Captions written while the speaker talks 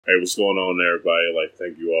Hey, what's going on, everybody?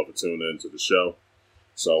 Thank you all for tuning in to the show.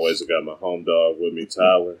 As always, I got my home dog with me,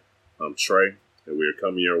 Tyler. I'm Trey, and we are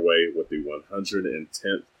coming your way with the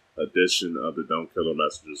 110th edition of the Don't Kill the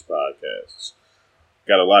Messengers podcast.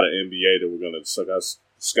 Got a lot of NBA that we're going to discuss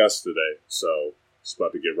today, so just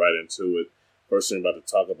about to get right into it. First thing I'm about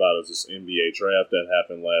to talk about is this NBA draft that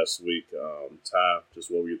happened last week. Ty, just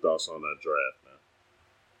what were your thoughts on that draft, man?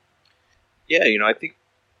 Yeah, I think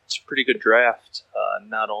it's a pretty good draft.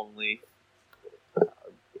 Not only,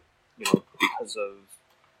 because of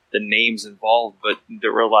the names involved, but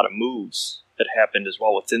there were a lot of moves that happened as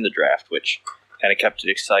well within the draft, which kind of kept it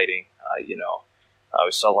exciting. We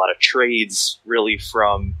saw a lot of trades really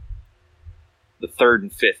from the third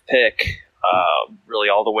and fifth pick, really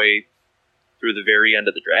all the way through the very end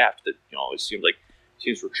of the draft. That it seemed like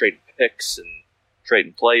teams were trading picks and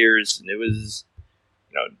trading players, and it was,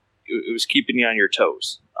 it was keeping you on your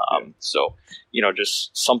toes. So,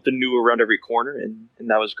 just something new around every corner, and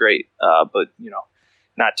that was great. But,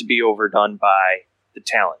 not to be overdone by the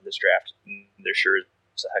talent in this draft. There sure is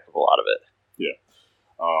a heck of a lot of it. Yeah.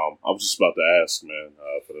 I was just about to ask, man,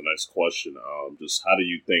 for the next question, just how do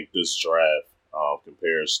you think this draft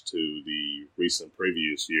compares to the recent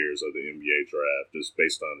previous years of the NBA draft, just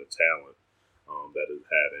based on the talent that it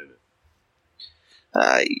had in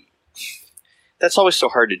it? That's always so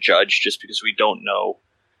hard to judge, just because we don't know.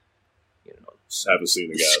 Haven't seen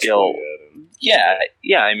the guys skill. play yet. And,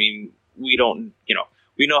 yeah. I mean, we don't.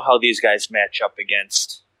 We know how these guys match up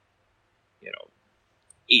against,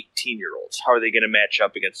 18-year-olds. How are they going to match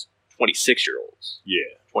up against 26-year-olds?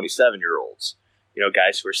 Yeah, 27-year-olds.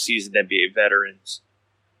 Guys who are seasoned NBA veterans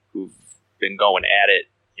who've been going at it,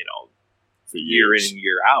 for year in and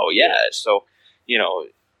year out. Yeah. So,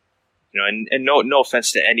 and no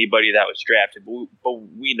offense to anybody that was drafted, but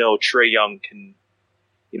we know Trae Young can,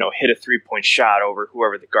 hit a 3-point shot over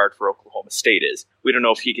whoever the guard for Oklahoma State is. We don't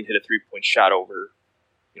know if he can hit a 3-point shot over,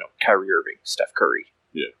 Kyrie Irving, Steph Curry.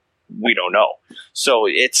 Yeah. We don't know. So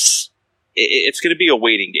it's going to be a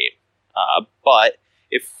waiting game. But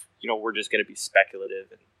if, we're just going to be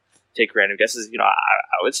speculative and take random guesses,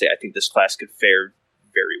 I would say I think this class could fare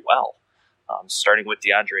very well. Starting with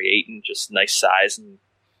DeAndre Ayton, just nice size and,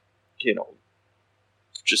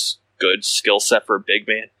 just good skill set for a big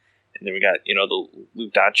man. And then we got, the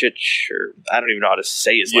Luka Doncic, or I don't even know how to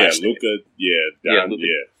say his last name. Luka.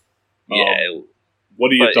 Luka.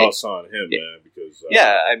 What are your thoughts on him, man? Because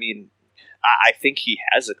I mean, I think he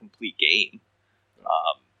has a complete game.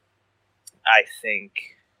 I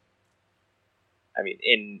think,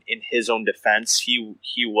 in his own defense,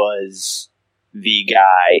 he was the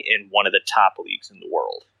guy in one of the top leagues in the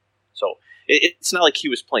world. So it's not like he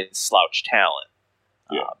was playing slouch talent.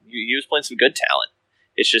 Yeah. He was playing some good talent.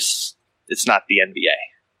 It's just, it's not the NBA.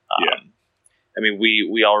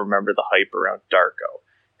 We all remember the hype around Darko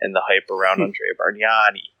and the hype around Andrea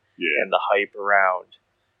Bargnani and the hype around,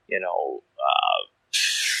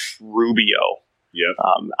 Rubio. Yep.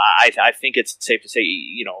 I think it's safe to say,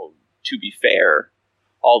 to be fair,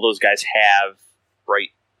 all those guys have bright,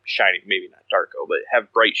 shining, maybe not Darko, but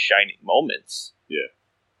have bright, shining moments. Yeah.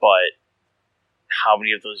 But how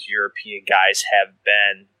many of those European guys have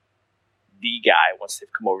been the guy once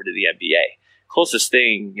they've come over to the NBA? Closest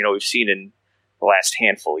thing, we've seen in the last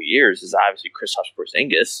handful of years is obviously Kristaps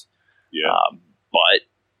Porzingis. Yeah. But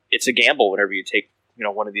it's a gamble whenever you take,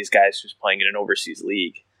 one of these guys who's playing in an overseas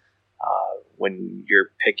league, when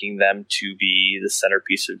you're picking them to be the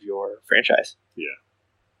centerpiece of your franchise. Yeah.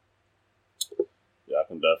 Yeah, I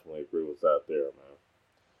can definitely agree with that there, man.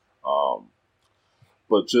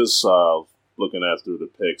 But just looking at through the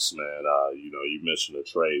picks, man, you mentioned the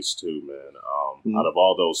trades too, man. Out of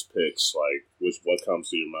all those picks, what comes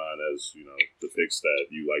to your mind as, the picks that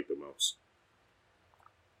you like the most?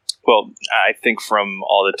 Well, I think from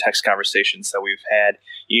all the text conversations that we've had,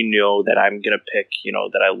 that I'm going to pick,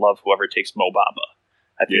 that I love whoever takes Mo Bamba.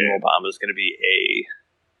 I think Mo Bamba is going to be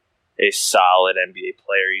a solid NBA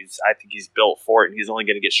player. I think he's built for it, and he's only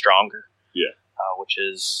going to get stronger. Yeah. Which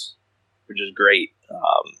is great.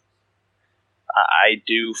 I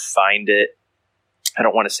do find it, I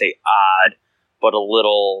don't want to say odd, but a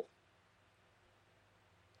little,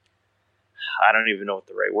 I don't even know what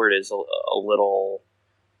the right word is, a little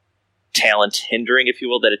talent hindering, if you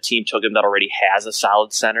will, that a team took him that already has a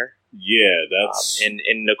solid center. Yeah, that's... in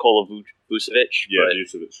Nikola Vucevic. Yeah,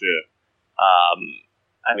 Vucevic, yeah.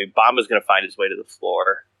 Bamba's going to find his way to the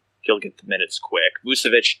floor. He'll get the minutes quick.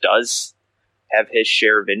 Vucevic does have his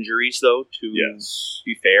share of injuries, though, to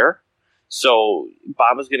be fair. So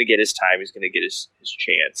Bamba's going to get his time. He's going to get his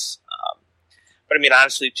chance. But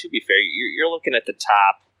honestly, to be fair, you're looking at the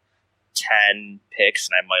top 10 picks,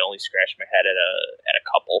 and I might only scratch my head at a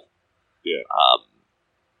couple. Yeah.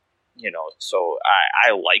 So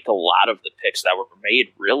I like a lot of the picks that were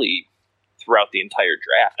made really throughout the entire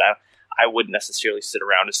draft. I wouldn't necessarily sit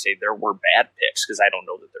around and say there were bad picks, because I don't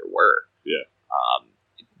know that there were. Yeah.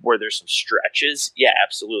 Were there some stretches? Yeah,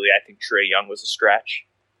 absolutely. I think Trae Young was a stretch.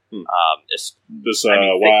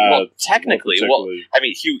 Technically,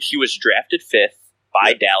 he was drafted 5th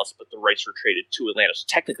by Dallas, but the rights were traded to Atlanta. So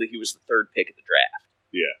technically, he was the 3rd pick of the draft.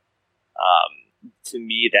 Yeah. To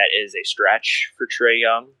me, that is a stretch for Trae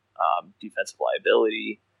Young. Defensive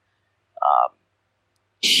liability.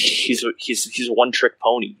 He's a one-trick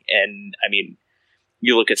pony, and I mean,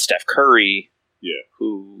 you look at Steph Curry,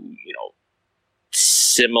 who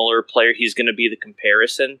similar player. He's going to be the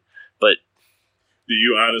comparison, but do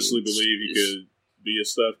you honestly believe he could be a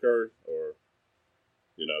Steph Curry, or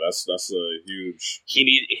that's a huge?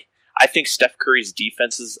 I think Steph Curry's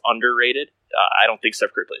defense is underrated. I don't think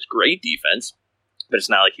Steph Curry plays great defense, but it's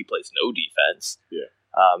not like he plays no defense. Yeah.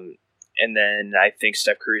 And then I think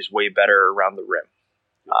Steph Curry is way better around the rim.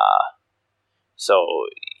 So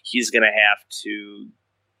he's going to have to.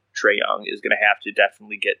 Trae Young is going to have to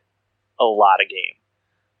definitely get a lot of game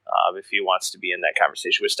if he wants to be in that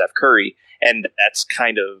conversation with Steph Curry. And that's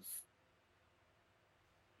kind of,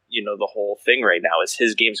 the whole thing right now is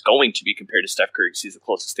his game's going to be compared to Steph Curry because he's the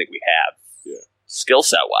closest thing we have skill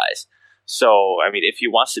set wise. So, I mean, if he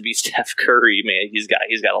wants to be Steph Curry, man, he's got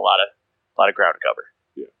a lot of ground to cover.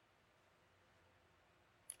 Yeah.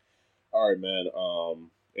 All right, man.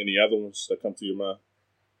 Any other ones that come to your mind?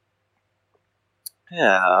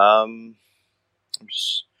 Yeah, I'm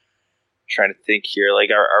just trying to think here. Like,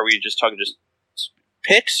 are we just talking just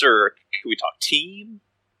picks, or can we talk team?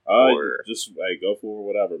 Or just go for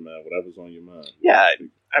whatever, man. Whatever's on your mind. Yeah,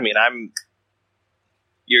 I mean,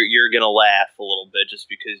 you're gonna laugh a little bit just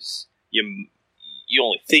because you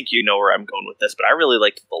only think you know where I'm going with this, but I really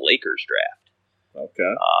liked the Lakers draft.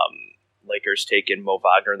 Okay. Lakers taking Mo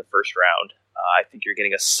Wagner in the first round. I think you're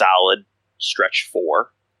getting a solid stretch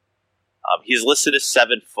 4. He's listed as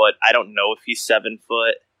 7 foot. I don't know if he's 7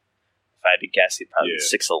 foot. If I had to guess, he'd probably be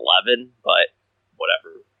 6'11", but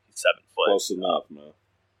whatever. He's 7 foot. Close enough, man.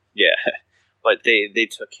 Yeah. But they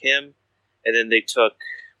took him, and then they took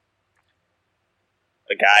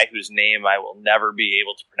a guy whose name I will never be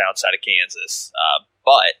able to pronounce out of Kansas.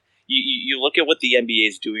 But you look at what the NBA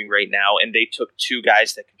is doing right now, and they took 2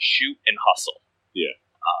 guys that can shoot and hustle. Yeah.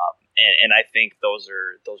 And I think those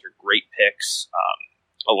are great picks.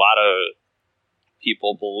 A lot of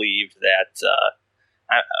people believe that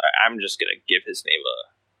I'm just going to give his name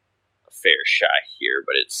a fair shot here,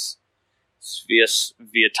 but it's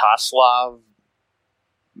Sviatoslav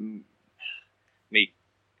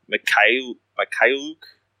Mikhailuk.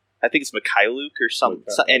 I think it's Mikhailuk or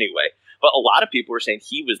something. Okay. Anyway, but a lot of people were saying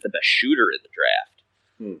he was the best shooter in the draft.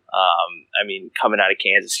 I mean, coming out of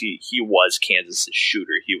Kansas, he was Kansas'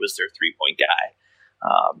 shooter. He was their 3-point guy.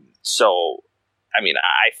 So, I mean,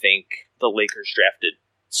 I think the Lakers drafted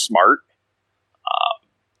smart.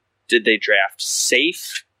 Did they draft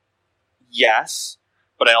safe? Yes.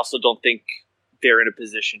 But I also don't think they're in a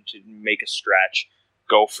position to make a stretch,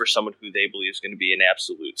 go for someone who they believe is going to be an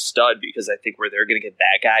absolute stud, because I think where they're going to get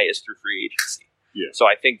that guy is through free agency. Yeah. So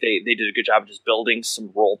I think they did a good job of just building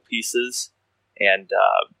some role pieces, and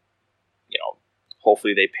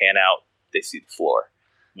hopefully they pan out. They see the floor.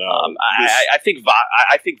 No, I think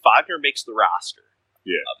Wagner makes the roster.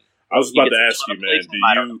 Yeah. I was about to ask you, man, do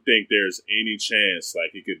you think there's any chance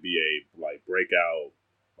he could be a breakout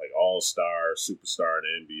all-star superstar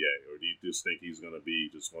in the NBA, or do you just think he's going to be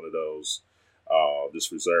just one of those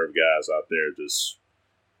just reserve guys out there, just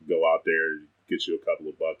go out there, get you a couple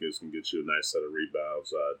of buckets and get you a nice set of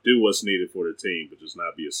rebounds, do what's needed for the team, but just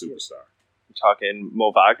not be a superstar? You're talking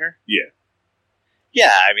Mo Wagner? Yeah.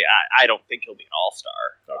 Yeah, I mean, I don't think he'll be an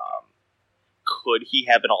all-star. Okay. Could he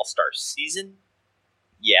have an all-star season?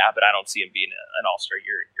 Yeah, but I don't see him being an all-star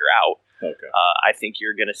year out. Okay. I think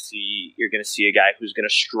you're gonna see a guy who's gonna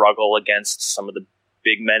struggle against some of the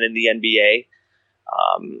big men in the NBA.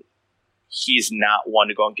 He's not one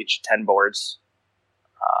to go and get you 10 boards.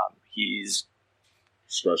 He's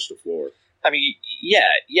stretch the floor. I mean, yeah,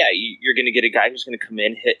 you're going to get a guy who's going to come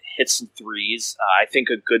in, hit some threes. I think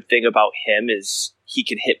a good thing about him is he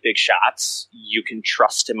can hit big shots. You can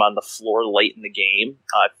trust him on the floor late in the game.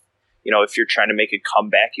 If you're trying to make a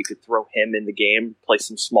comeback, you could throw him in the game, play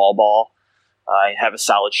some small ball, have a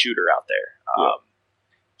solid shooter out there. Yeah.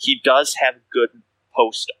 He does have good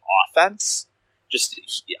post offense. Just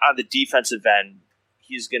on the defensive end,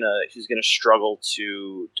 he's gonna struggle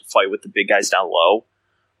to fight with the big guys down low.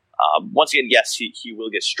 Once again, yes, he will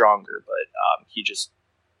get stronger, but he just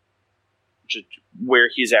where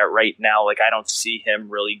he's at right now, like I don't see him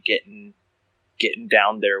really getting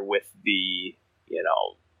down there with the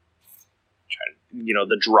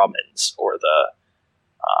the Drummonds or the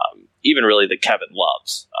even really the Kevin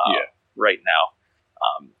Loves right now.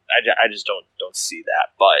 I just don't see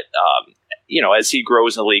that. But as he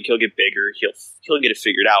grows in the league, he'll get bigger. He'll get it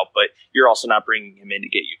figured out. But you're also not bringing him in to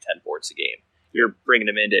get you 10 boards a game. You're bringing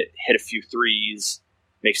him in to hit a few threes,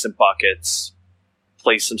 make some buckets,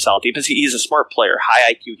 play some solid defense. He's a smart player,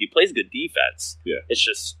 high IQ. He plays good defense. Yeah, it's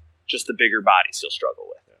just the bigger bodies he'll struggle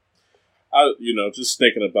with. Just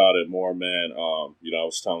thinking about it more, man. I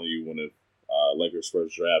was telling you when the Lakers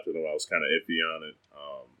first drafted him, I was kind of iffy on it.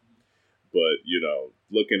 But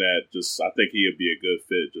looking at I think he'd be a good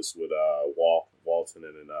fit just with Walton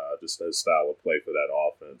and just his style of play for that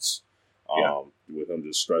offense. With him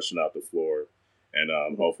just stretching out the floor,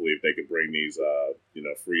 and hopefully if they can bring these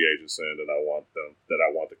free agents in that I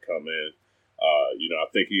want to come in, I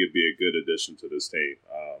think he would be a good addition to this team.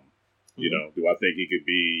 Do I think he could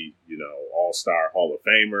be all-star Hall of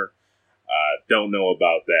Famer? I don't know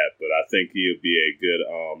about that, but I think he would be a good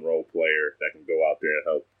role player that can go out there and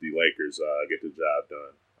help the Lakers get the job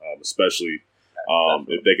done. Especially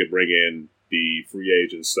if they could bring in the free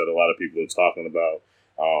agents that a lot of people are talking about.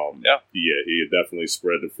 He would definitely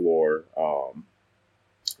spread the floor. And,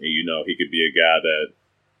 he could be a guy that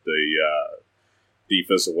the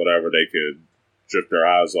defense or whatever they could drip their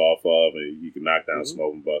eyes off of, and he can knock down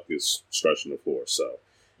smoking buckets stretching the floor. So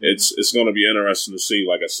it's going to be interesting to see.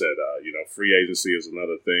 Like I said, free agency is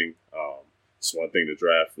another thing. It's one thing to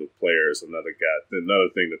draft with players, another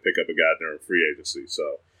thing to pick up a guy during free agency.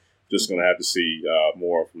 So just going to have to see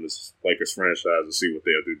more from this Lakers franchise and see what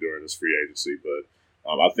they'll do during this free agency. But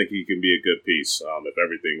I think he can be a good piece. If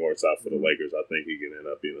everything works out for the Lakers, I think he can end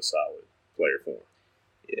up being a solid player for him.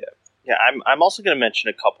 Yeah. I'm also going to mention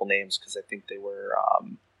a couple names because I think they were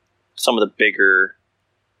some of the bigger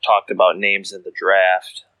talked about names in the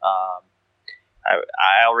draft.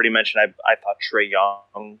 I already mentioned I thought Trae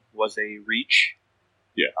Young was a reach.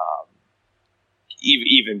 Yeah.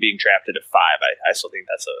 Even being drafted at 5, I still think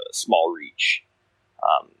that's a small reach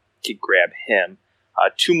to grab him.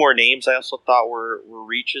 2 more names I also thought were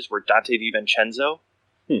reaches were Dante DiVincenzo,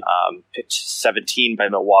 picked 17 by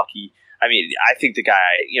Milwaukee. I mean, I think the guy,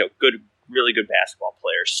 really good basketball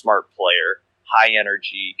player, smart player, high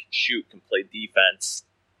energy, can shoot, can play defense,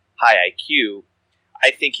 high IQ.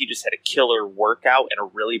 I think he just had a killer workout and a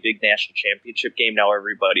really big national championship game. Now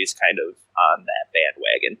everybody's kind of on that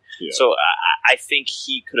bandwagon. Yeah. So I think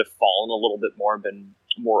he could have fallen a little bit more and been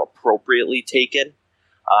more appropriately taken.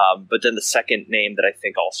 But then the second name that I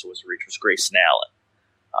think also was a reach was Grayson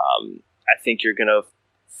Allen. I think you're going to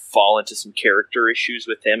fall into some character issues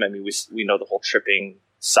with him. I mean, we know the whole tripping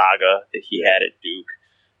saga that he had at Duke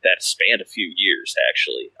that spanned a few years,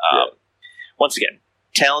 actually. Once again,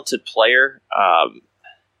 talented player.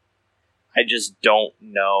 I just don't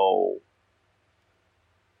know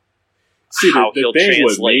how he'll translate. Thing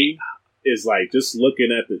with me is like just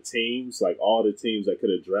looking at the teams, like all the teams that could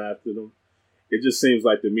have drafted him. It just seems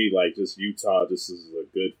like to me, like just Utah just is a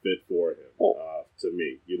good fit for him. To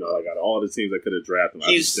me, like out of all the teams that could have drafted him,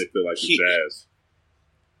 I just feel like the Jazz.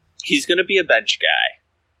 He's going to be a bench guy.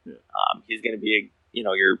 Yeah. He's going to be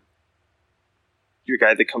your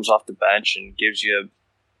guy that comes off the bench and gives you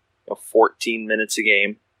 14 minutes a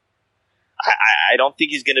game. I don't think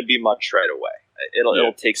he's going to be much right away.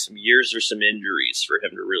 It'll take some years or some injuries for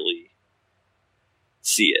him to really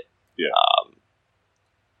see it. Yeah.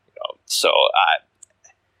 So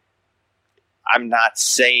I'm not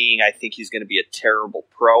saying I think he's going to be a terrible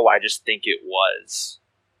pro. I just think it was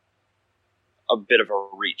a bit of a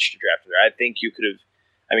reach to draft him. I think you could have.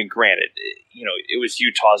 I mean, granted, it was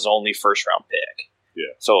Utah's only first round pick.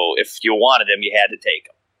 Yeah. So if you wanted him, you had to take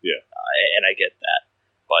him. Yeah. And I get that.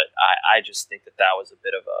 But I just think that was a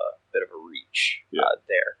bit of a reach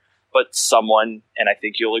there. But someone, and I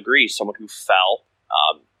think you'll agree, someone who fell,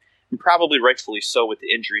 and probably rightfully so with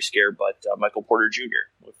the injury scare, but Michael Porter Jr.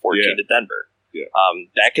 with 14 to Denver. Yeah.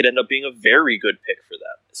 That could end up being a very good pick for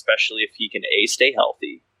them, especially if he can A, stay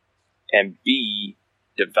healthy, and B,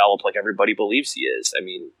 develop like everybody believes he is. I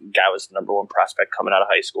mean, guy was the number 1 prospect coming out of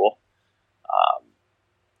high school.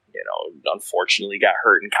 Unfortunately got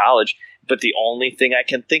hurt in college. But the only thing I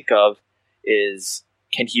can think of is,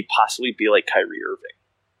 can he possibly be like Kyrie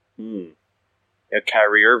Irving?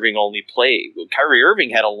 Kyrie Irving Kyrie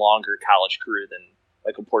Irving had a longer college career than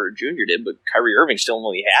Michael Porter Jr. did, but Kyrie Irving still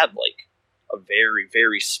only had like a very,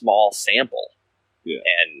 very small sample. Yeah.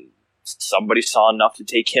 And somebody saw enough to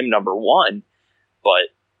take him number 1, but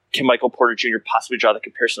can Michael Porter Jr. possibly draw the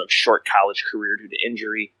comparison of short college career due to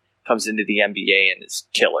injury, comes into the NBA and is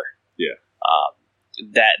killer? Yeah.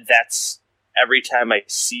 That's every time I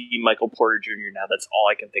see Michael Porter Jr. now, that's all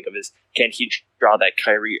I can think of is, can he draw that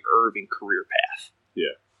Kyrie Irving career path?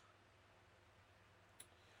 Yeah.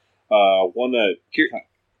 One that...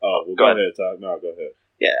 go ahead, Todd. No, go ahead.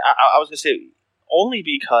 Yeah, I was going to say, only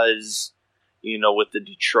because, with the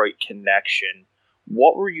Detroit connection,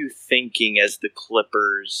 what were you thinking as the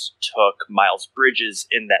Clippers took Miles Bridges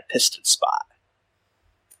in that Piston spot?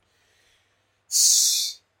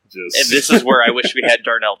 And this is where I wish we had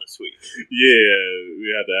Darnell this week. Yeah,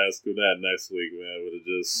 we had to ask him that next week, man. But it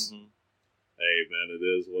just, hey, man, it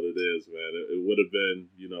is what it is, man. It would have been,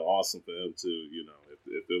 awesome for him to,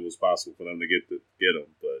 if it was possible for them to get him.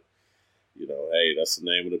 But, hey, that's the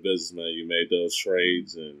name of the business, man. You made those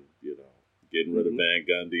trades and, getting rid of Van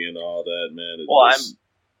Gundy and all that, man.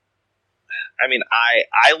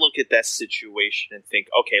 I look at that situation and think,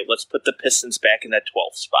 okay, let's put the Pistons back in that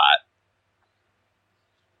 12th spot.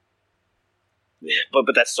 Yeah.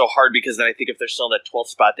 But that's so hard because then I think if they're still in that 12th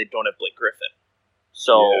spot, they don't have Blake Griffin.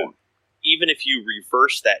 So even if you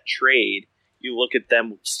reverse that trade, you look at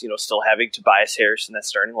them, still having Tobias Harris in that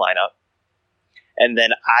starting lineup. And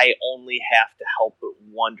then I only have to help but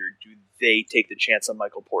wonder, do they take the chance on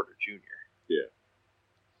Michael Porter Jr.? Yeah.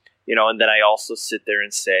 And then I also sit there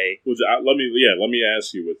and say... let me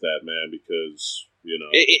ask you with that, man, because,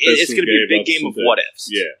 it's going to be a big game of what-ifs.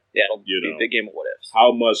 Yeah. Yeah, it'll be a big game of what-ifs.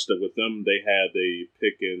 How much that with them, they had a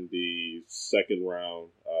pick in the second round.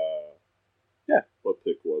 What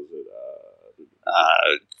pick was it?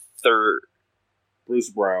 Third. Bruce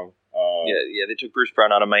Brown. They took Bruce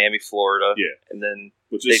Brown out of Miami, Florida. Yeah. And then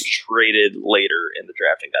they traded later in the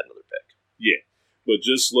draft and got another pick. Yeah. But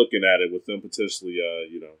just looking at it, with them potentially,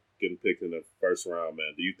 getting picked in the first round,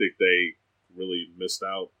 man, do you think they really missed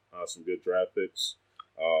out on some good draft picks?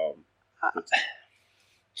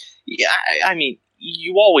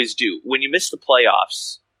 You always do. When you miss the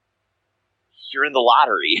playoffs, you're in the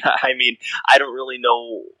lottery. I don't really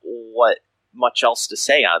know what much else to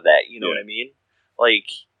say on that. You know what I mean?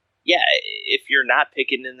 If you're not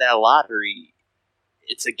picking in that lottery,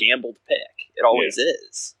 it's a gambled pick. It always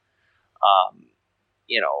is.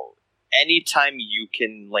 Anytime you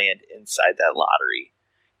can land inside that lottery,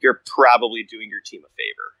 you're probably doing your team a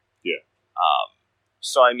favor. Yeah.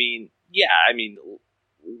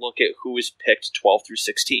 Look at who was picked 12 through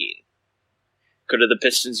 16. Could have the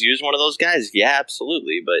Pistons used one of those guys? Yeah,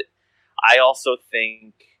 absolutely. But I also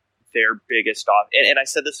think their biggest off, and I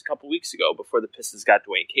said this a couple weeks ago before the Pistons got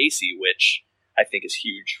Dwayne Casey, which I think is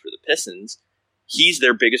huge for the Pistons. He's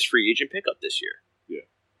their biggest free agent pickup this year. Yeah.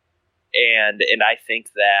 And I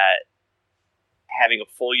think that having a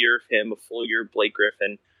full year of him, a full year of Blake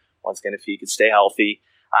Griffin, once again, if he could stay healthy,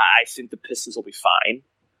 I think the Pistons will be fine.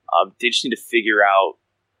 They just need to figure out,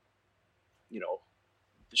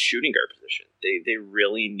 the shooting guard position. They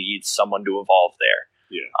really need someone to evolve there.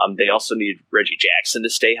 Yeah. They also need Reggie Jackson to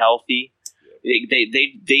stay healthy. Yeah.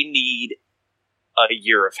 They need a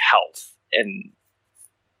year of health, and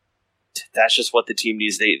that's just what the team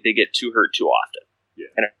needs. They get too hurt too often. Yeah.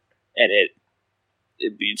 And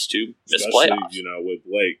it leads to missed playoffs. playoffs. With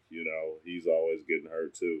Blake, he's always getting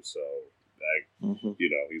hurt too. So,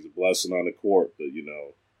 he's a blessing on the court, but it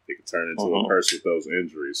can turn into a curse with those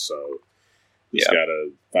injuries. So, just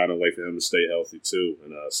gotta find a way for him to stay healthy too,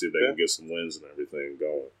 and see if they can get some wins and everything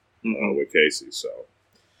going with Casey. So,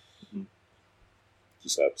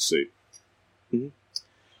 just have to see.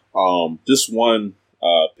 This one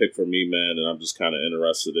pick for me, man, and I'm just kind of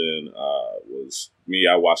interested in was me.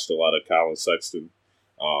 I watched a lot of Colin Sexton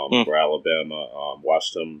for Alabama.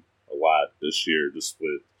 Watched him a lot this year, just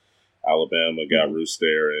with Alabama got Roos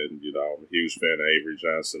there, and I'm a huge fan of Avery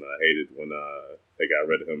Johnson. I hated when they got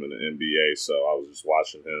rid of him in the NBA, so I was just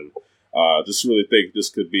watching him. Just really think this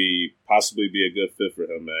could possibly be a good fit for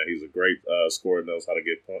him, man. He's a great scorer, knows how to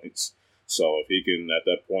get points. So if he can, at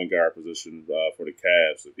that point guard position for the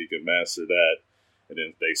Cavs, if he can master that, and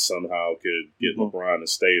then if they somehow could get LeBron to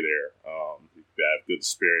stay there, he could have good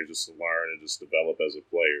experience just to learn and just develop as a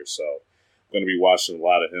player. So I'm going to be watching a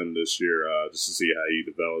lot of him this year just to see how he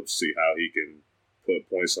develops, see how he can put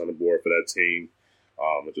points on the board for that team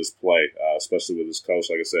and just play, especially with his coach.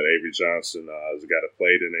 Like I said, Avery Johnson is a guy that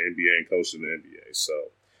played in the NBA and coached in the NBA. So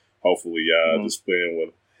hopefully just playing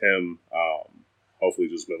with him, hopefully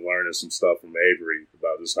just been learning some stuff from Avery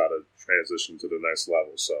about just how to transition to the next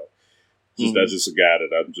level. So that's just a guy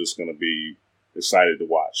that I'm just going to be excited to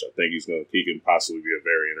watch. I think he can possibly be a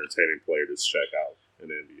very entertaining player to check out in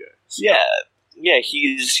the NBA. So. Yeah,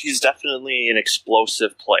 he's definitely an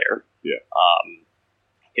explosive player. Yeah.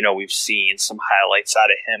 we've seen some highlights out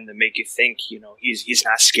of him that make you think, he's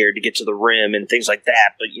not scared to get to the rim and things like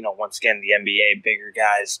that. But, once again, the NBA, bigger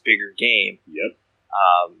guys, bigger game. Yep.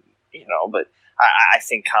 But I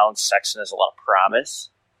think Colin Sexton has a lot of promise.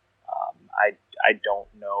 I don't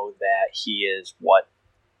know that he is what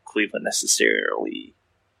Cleveland necessarily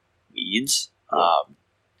needs.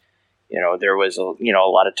 There was a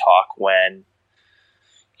lot of talk when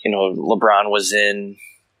LeBron was in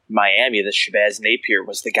Miami that Shabazz Napier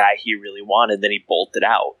was the guy he really wanted. Then he bolted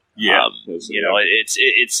out. Yeah,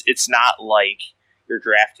 it's not like you're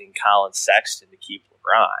drafting Colin Sexton to keep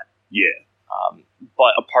LeBron. Yeah.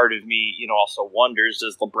 But a part of me, also wonders,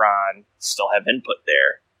 does LeBron still have input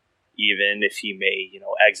there, even if he may,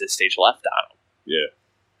 exit stage left on him? Yeah.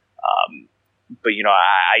 But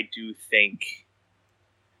I do think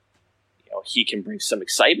he can bring some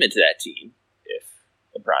excitement to that team if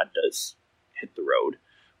LeBron does hit the road.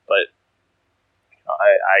 But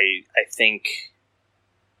I think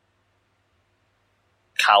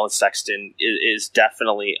Colin Sexton is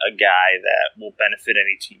definitely a guy that will benefit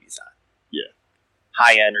any team he's on. Yeah,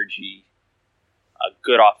 high energy,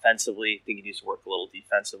 good offensively. I think he needs to work a little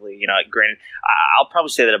defensively. Granted, I'll probably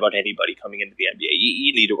say that about anybody coming into the NBA.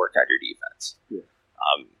 You need to work on your defense. Yeah.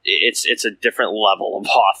 It's a different level of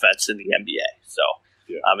offense in the NBA. So,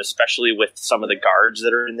 especially with some of the guards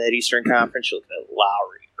that are in that Eastern Conference, you look at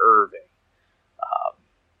Lowry, Irving,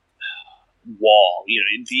 Wall.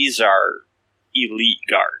 These are elite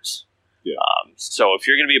guards. Yeah. So if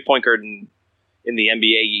you're going to be a point guard in the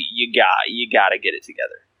NBA, you got to get it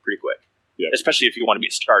together pretty quick. Yeah. Especially if you want to be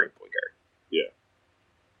a starting point guard. Yeah.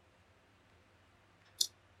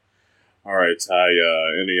 All right, Ty.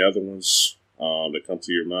 Any other ones that come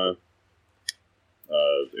to your mind?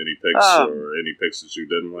 Any picks or any picks that you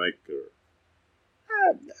didn't like? Or?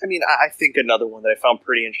 I think another one that I found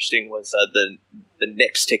pretty interesting was the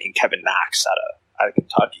Knicks taking Kevin Knox out of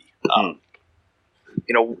Kentucky.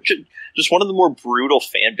 Just one of the more brutal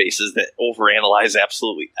fan bases that overanalyze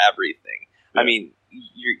absolutely everything. Yeah. I mean,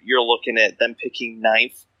 you're looking at them picking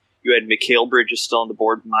 9th. You had Mikal Bridges still on the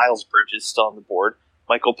board, Miles Bridges still on the board,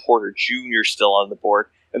 Michael Porter Jr. still on the board,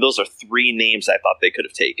 and those are 3 names I thought they could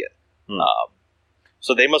have taken.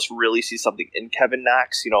 So they must really see something in Kevin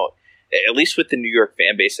Knox. At least with the New York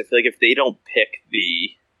fan base, I feel like if they don't pick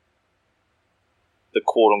the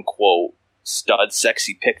quote unquote stud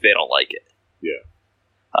sexy pick, they don't like it. Yeah.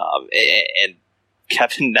 And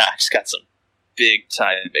Kevin Knox got some big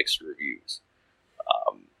time mixed reviews.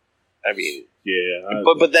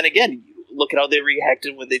 But then again, look at how they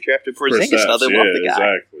reacted when they drafted Porzingis. Now they love the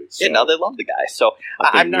guy. Exactly. So, now they love the guy. So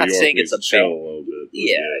I'm not saying it's a bad.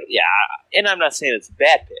 Yeah, and I'm not saying it's a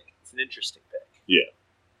bad pick. It's an interesting pick. Yeah.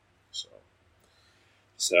 So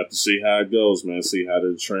just have to see how it goes, man. See how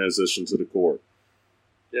to transition to the court.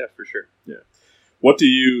 Yeah, for sure. Yeah. What do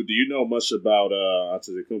you know much about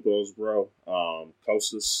Antetokounmpo's bro?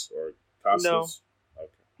 Kostas or Kostas? No.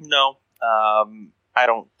 Okay. No. I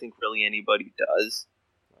don't think really anybody does.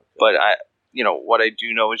 Okay. But what I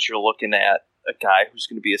do know is you're looking at a guy who's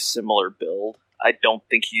going to be a similar build. I don't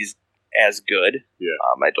think he's as good. Yeah.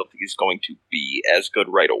 I don't think he's going to be as good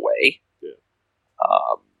right away. Yeah.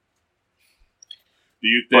 Do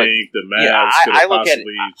you think the Mavs could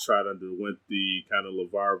possibly try to went the kind of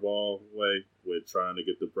LeVar Ball way with trying to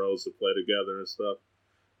get the bros to play together and stuff?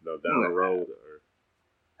 Down the road? Or?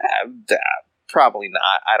 Probably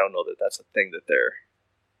not. I don't know that that's a thing that they're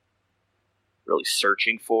really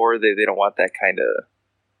searching for. They don't want that kind of...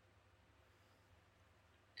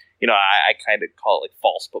 I kind of call it like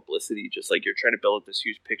false publicity, just like you're trying to build up this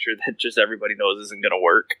huge picture that just everybody knows isn't going to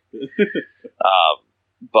work.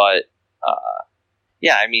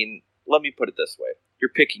 Let me put it this way. You're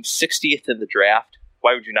picking 60th in the draft.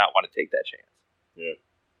 Why would you not want to take that chance? Yeah.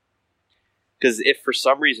 Because if for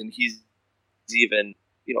some reason he's even,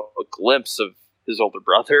 a glimpse of his older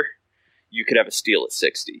brother, you could have a steal at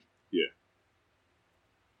 60. Yeah.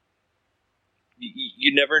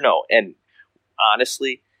 You never know. And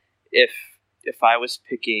honestly, if I was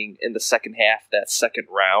picking in the second half, that second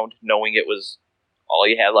round, knowing it was all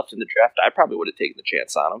you had left in the draft, I probably would have taken the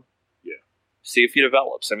chance on him. Yeah. See if he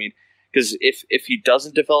develops. Because if he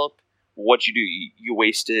doesn't develop, what you do, you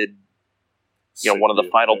wasted, one of the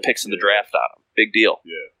final picks in the draft on him. Big deal.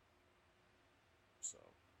 Yeah. So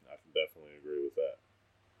I can definitely agree with that.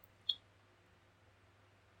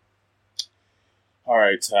 All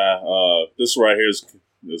right, Ty. This right here is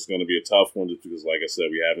going to be a tough one just because, like I said,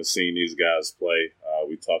 we haven't seen these guys play.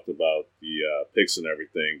 We talked about the picks and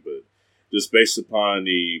everything, but just based upon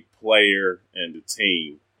the player and the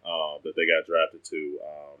team that they got drafted to,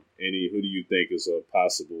 who do you think is a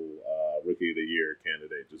possible Rookie of the Year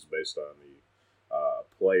candidate just based on the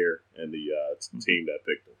player and the team that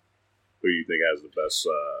picked him. Who do you think has the best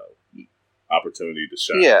opportunity to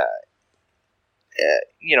shine? Yeah.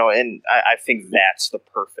 And I think that's the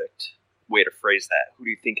perfect way to phrase that. Who do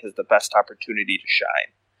you think has the best opportunity to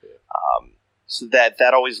shine? Yeah. So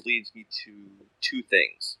that always leads me to two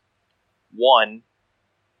things. One,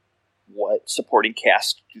 what supporting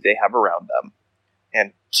cast do they have around them?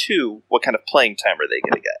 And two, what kind of playing time are they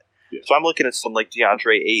going to get? Yeah. So I'm looking at someone like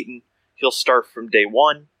DeAndre Ayton. He'll start from day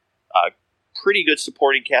one. Pretty good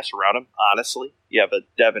supporting cast around him, honestly. You have a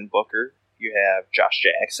Devin Booker. You have Josh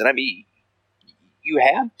Jackson. I mean, you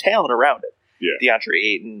have talent around it. Yeah. DeAndre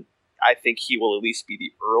Ayton, I think he will at least be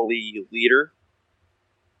the early leader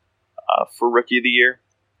for Rookie of the Year.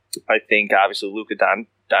 I think, obviously, Luka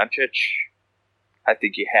Doncic, I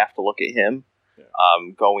think you have to look at him. Yeah.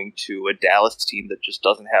 Going to a Dallas team that just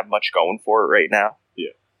doesn't have much going for it right now.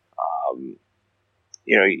 Yeah.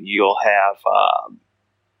 You'll have...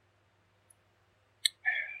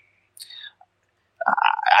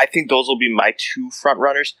 I think those will be my two front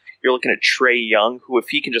runners. You're looking at Trae Young, who, if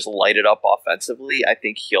he can just light it up offensively, I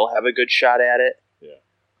think he'll have a good shot at it. Yeah.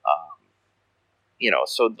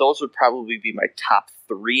 So those would probably be my top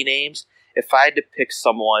three names. If I had to pick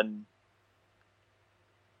someone,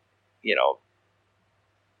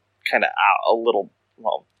 kind of a little,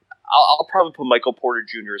 I'll probably put Michael Porter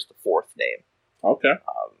Jr. as the fourth name. Okay.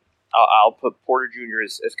 I'll put Porter Jr.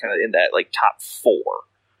 as kind of in that top four.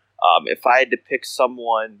 If I had to pick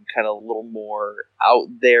someone kind of a little more out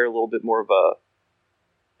there, a little bit more of a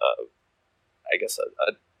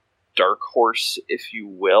dark horse, if you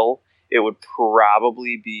will, it would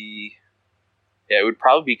probably be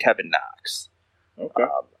Kevin Knox. Okay.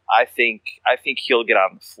 I think he'll get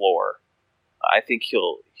on the floor. I think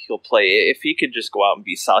he'll play if he could just go out and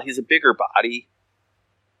be solid. He's a bigger body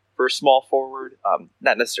for a small forward,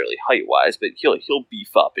 not necessarily height wise, but he'll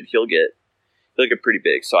beef up and he'll get pretty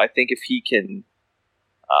big. So I think if he can,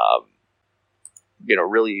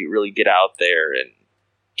 really, really get out there and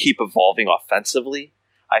keep evolving offensively,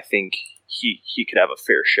 I think he could have a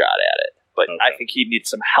fair shot at it. But okay. I think he needs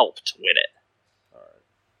some help to win it. All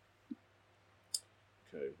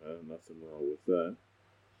right. Okay, nothing wrong with that.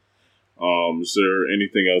 Is there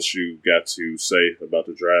anything else you got to say about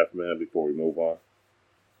the draft, man, before we move on?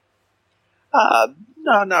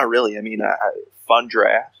 No, not really. I mean, fun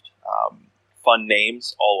draft. Fun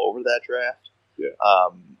names all over that draft. Yeah.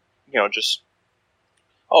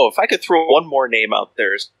 If I could throw one more name out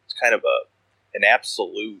there, it's kind of an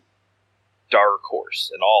absolute dark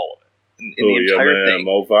horse in all of it. In the entire thing.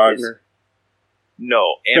 Mo Wagner?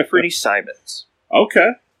 No, Anthony Simons. Okay.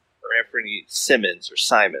 Or Anthony Simmons or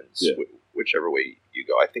Simons, yeah. Whichever way you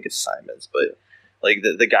go. I think it's Simons. But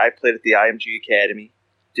the guy played at the IMG Academy,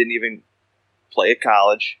 didn't even play at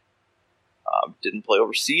college, didn't play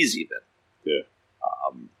overseas even. Yeah.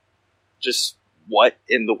 Just what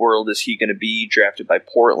in the world is he going to be? Drafted by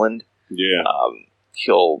Portland. Yeah.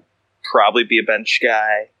 He'll probably be a bench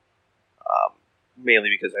guy. Mainly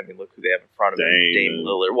because look who they have in front of him, Dame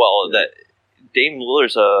Lillard. Well, yeah. Dame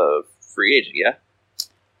Lillard's a free agent, yeah.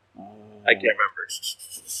 I can't remember.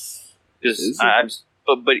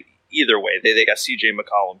 But either way, they got CJ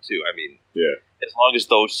McCollum too. Yeah. As long as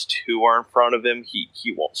those two are in front of him,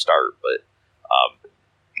 he won't start. But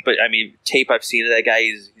tape I've seen of that guy,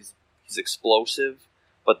 he's explosive.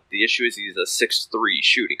 But the issue is he's a 6'3"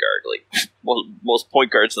 shooting guard. Most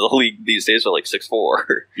point guards in the league these days are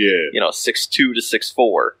 6'4". Yeah. 6'2" to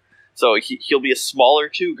 6'4". So he'll be a smaller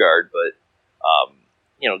two guard, but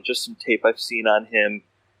just some tape I've seen on him.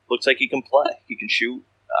 Looks like he can play. He can shoot.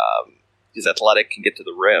 He's athletic, can get to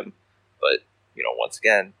the rim. But, once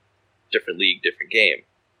again, different league, different game.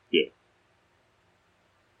 Yeah.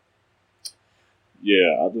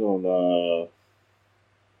 Yeah, I don't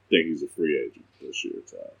think he's a free agent this year,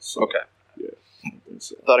 Ty. So, okay. Yeah, I think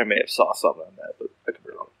so. I thought I may have saw something on that, but I could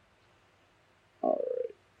be wrong. All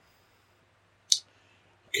right.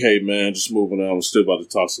 Okay, man, just moving on. I'm still about to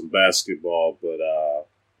talk some basketball, but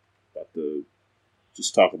about to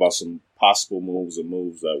just talk about some possible moves and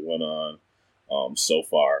moves that went on so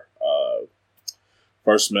far.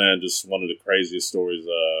 First, man, just one of the craziest stories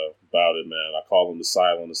about it, man. I call him the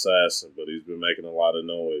silent assassin, but he's been making a lot of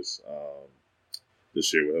noise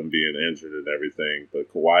this year with him being injured and everything.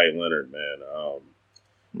 But Kawhi Leonard, man,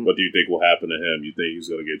 what do you think will happen to him? You think he's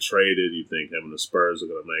going to get traded? You think him and the Spurs are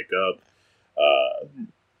going to make up?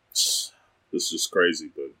 This is just crazy,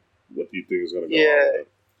 but what do you think is going to go on with it?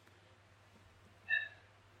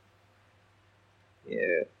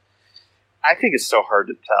 Yeah. I think it's so hard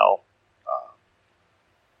to tell.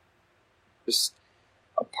 Just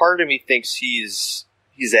a part of me thinks he's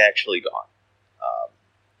actually gone.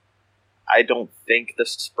 I don't think the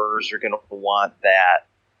Spurs are going to want that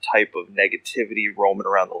type of negativity roaming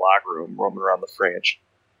around the locker room, roaming around the franchise.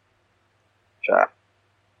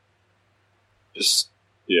 Just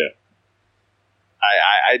Yeah.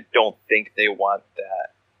 I don't think they want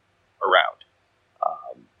that around.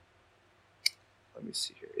 Let me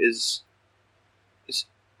see here. Is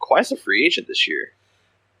Kawhi's a free agent this year?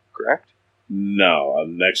 Correct? No,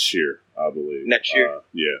 next year, I believe. Next year?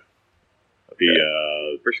 Yeah. Okay.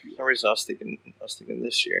 He, For some reason, I was thinking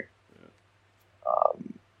this year. Yeah.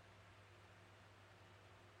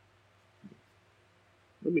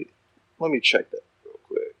 Let me check that real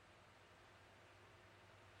quick.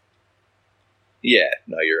 Yeah,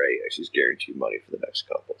 no, you're right. He's guaranteed money for the next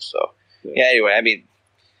couple. So, yeah. Anyway, I mean,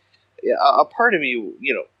 yeah, a part of me,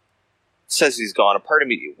 says he's gone. A part of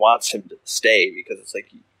me wants him to stay because it's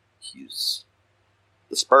like he's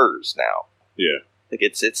the Spurs now. Yeah. Like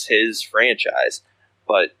it's his franchise.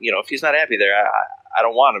 But, if he's not happy there, I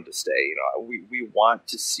don't want him to stay. We want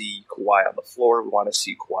to see Kawhi on the floor. We want to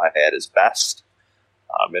see Kawhi at his best.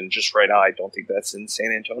 And just right now, I don't think that's in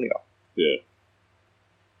San Antonio. Yeah.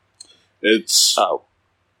 It's...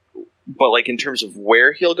 but, like, in terms of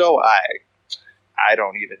where he'll go, I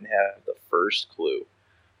don't even have the first clue.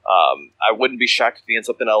 I wouldn't be shocked if he ends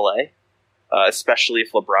up in L.A., especially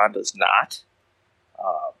if LeBron does not.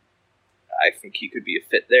 I think he could be a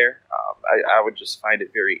fit there. I would just find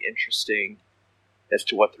it very interesting as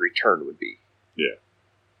to what the return would be. Yeah.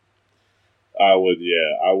 I would,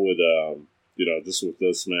 just with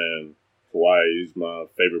this man, Kawhi, he's my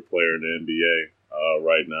favorite player in the NBA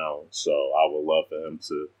right now. So I would love for him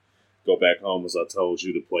to go back home, as I told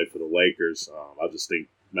you, to play for the Lakers. I just think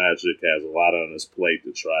Magic has a lot on his plate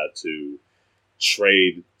to try to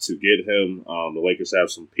trade to get him. The Lakers have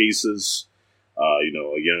some pieces. A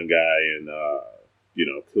young guy and,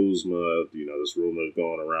 Kuzma, this rumor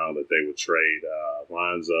going around that they would trade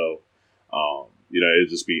Lonzo. It'd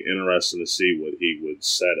just be interesting to see what he would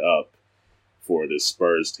set up for this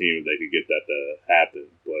Spurs team if they could get that to happen.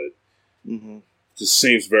 But just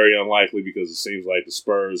seems very unlikely because it seems like the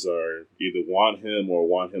Spurs are either want him or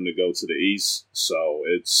want him to go to the East. So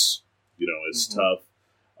it's tough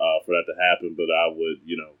for that to happen. But I would,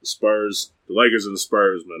 the Lakers and the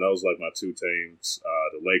Spurs, man, those like my two teams.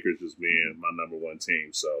 The Lakers just being my number one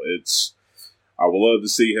team. So I would love to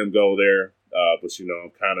see him go there. But,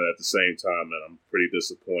 I'm kind of at the same time, man, I'm pretty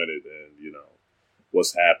disappointed in,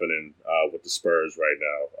 what's happening with the Spurs right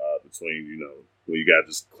now between, when you got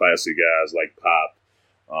just classy guys like Pop,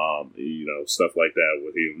 stuff like that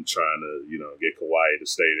with him trying to, get Kawhi to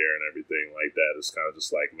stay there and everything like that. It's kind of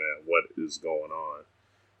just like, man, what is going on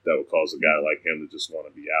that would cause a guy like him to just want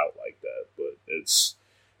to be out like that? But it's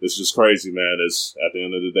just crazy, man. It's at the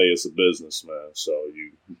end of the day, it's a business, man. So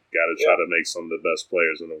you got to try to make some of the best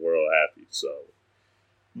players in the world happy. So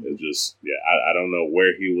it just, I don't know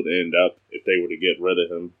where he would end up if they were to get rid of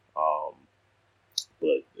him.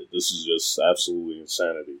 But this is just absolutely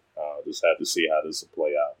insanity. Just have to see how this will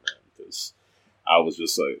play out, man. Because I was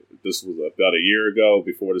just like, this was about a year ago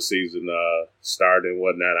before the season started and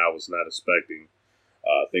whatnot. I was not expecting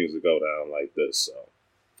things to go down like this. So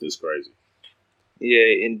it's crazy.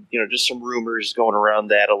 Yeah, and just some rumors going around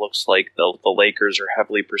that it looks like the Lakers are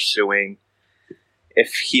heavily pursuing.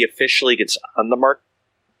 If he officially gets on the market,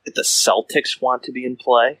 the Celtics want to be in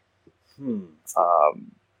play.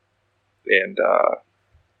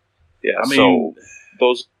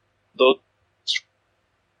 Those.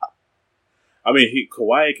 I mean,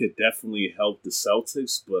 Kawhi could definitely help the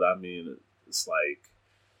Celtics, but I mean, it's like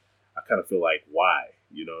I kind of feel like why?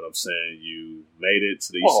 You know what I'm saying? You made it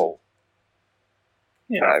to the Eastern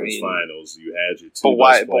Conference Finals. You had your two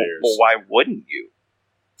best players. But why wouldn't you?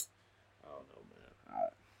 I don't know,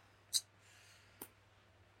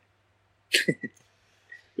 man.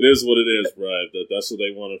 It is what it is, bro. That's what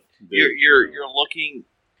they want to do. You're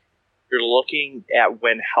looking at,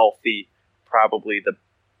 when healthy, probably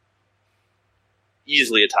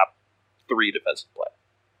easily a top 3 defensive player.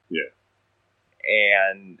 Yeah.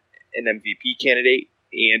 And an MVP candidate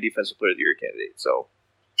and Defensive Player of the Year candidate. So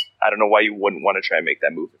I don't know why you wouldn't want to try and make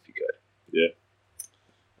that move if you could. Yeah.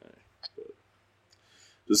 But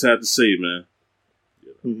just have to see, man.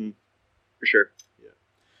 For sure. Yeah.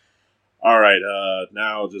 All right.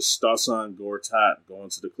 Now just Stasan Gortat going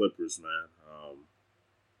to the Clippers, man.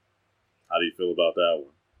 How do you feel about that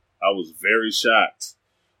one? I was very shocked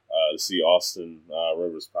to see Austin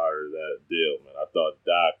Rivers part of that deal, man. I thought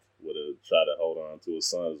Doc would have tried to hold on to his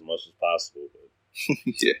son as much as possible, but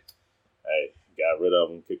hey, got rid of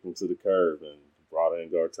him, kicked him to the curb, and brought in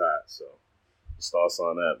Gortat. So Just thoughts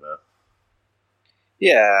on that, man.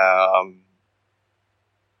 Yeah,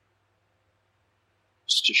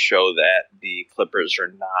 just to show that the Clippers are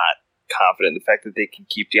not confident in the fact that they can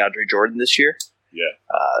keep DeAndre Jordan this year. Yeah.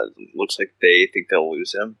 Looks like they think they'll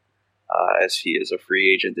lose him as he is a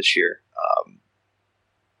free agent this year.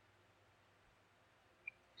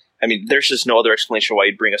 I mean, there's just no other explanation why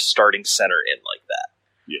you'd bring a starting center in like that.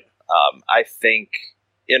 Yeah. I think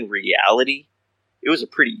in reality, it was a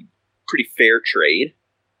pretty fair trade.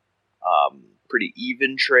 Pretty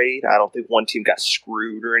even trade. I don't think one team got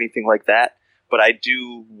screwed or anything like that. But I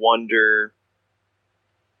do wonder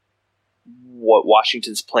what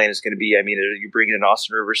Washington's plan is going to be. I mean, are you bringing in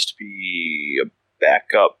Austin Rivers to be a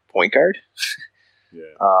backup point guard? Yeah.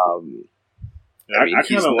 I mean, I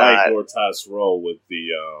kind of like Gortat's role with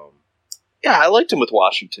the. Yeah, I liked him with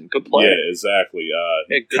Washington. Good player. Yeah, exactly.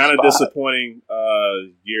 Kind of disappointing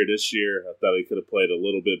year this year. I thought he could have played a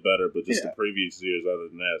little bit better, but just the previous years, other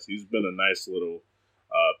than that, he's been a nice little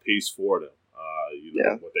piece for them.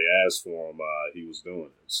 What they asked for him, he was doing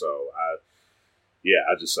it. So I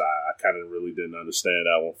kind of really didn't understand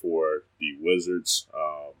that one for the Wizards.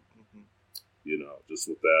 Just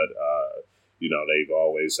with that, they've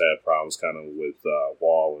always had problems kind of with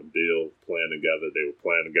Wall and Beal playing together. They were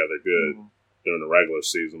playing together good during the regular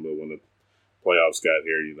season, but when the playoffs got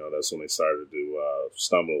here, that's when they started to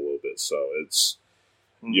stumble a little bit. So it's,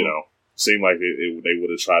 seemed like they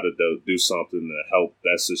would have tried to do something to help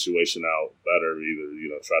that situation out better,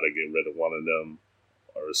 either, try to get rid of one of them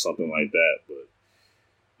or something like that. But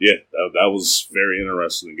yeah, that was very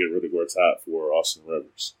interesting to get rid of Gortat for Austin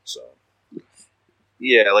Rivers. So.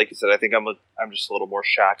 Yeah, like you said, I think I'm just a little more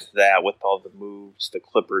shocked that with all the moves the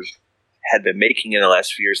Clippers had been making in the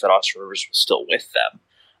last few years, that Austin Rivers was still with them.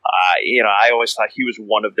 I always thought he was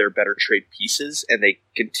one of their better trade pieces, and they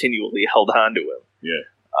continually held on to him. Yeah.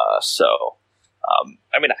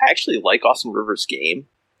 I mean, I actually like Austin Rivers' game.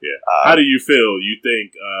 Yeah. How do you feel? You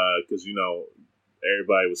think, because,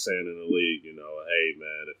 everybody was saying in the league, hey,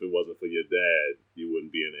 man, if it wasn't for your dad, you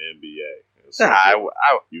wouldn't be in the NBA. So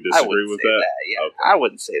you disagree with that? Yeah, okay. I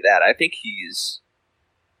wouldn't say that. I think he's,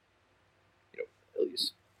 at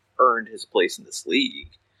least earned his place in this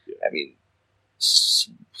league. Yeah. I mean,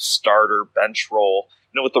 starter, bench role.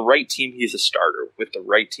 With the right team, he's a starter. With the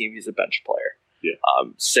right team, he's a bench player. Yeah. A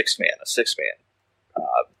six man.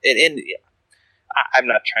 I'm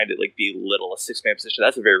not trying to belittle a 6-man position.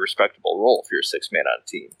 That's a very respectable role if you're a 6-man on a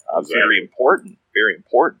team. Exactly. Very important. Very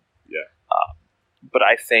important. Yeah. But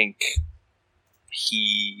I think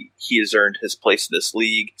he has earned his place in this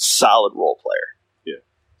league. Solid role player. Yeah.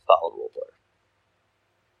 Solid role player.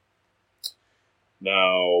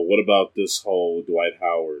 Now, what about this whole Dwight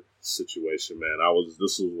Howard situation, man?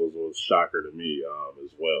 This was a shocker to me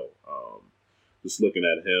as well. Just looking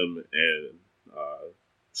at him and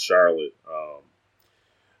Charlotte,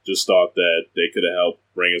 just thought that they could have helped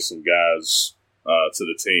bringing some guys to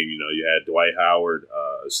the team. You had Dwight Howard.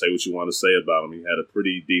 Say what you want to say about him. He had a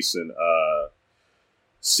pretty decent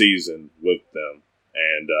season with them.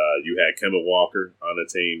 And you had Kemba Walker on the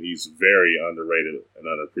team. He's very underrated and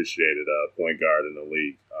unappreciated point guard in the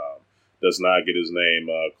league. Does not get his name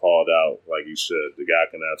called out like he should. The guy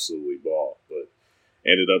can absolutely ball. But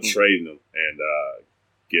ended up trading him and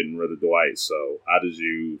getting rid of Dwight. So how did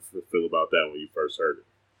you feel about that when you first heard it?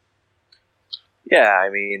 Yeah, I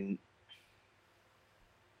mean,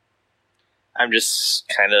 I'm just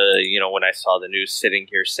kind of, when I saw the news sitting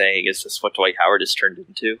here saying, is this what Dwight Howard has turned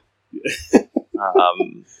into?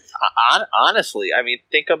 Honestly, I mean,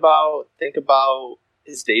 think about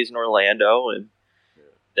his days in Orlando and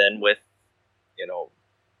then with,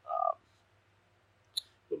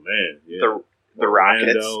 the man, the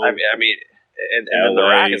Rockets. I mean, and then the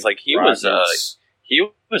Rockets, he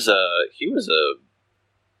was a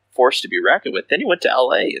force to be reckoned with. Then he went to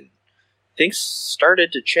LA and things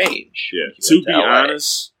started to change. Yeah, to be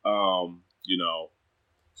honest,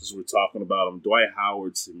 since we're talking about him, Dwight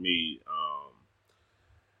Howard to me,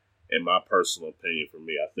 in my personal opinion, for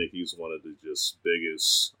me, I think he's one of the just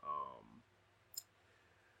biggest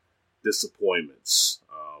disappointments.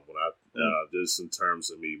 This in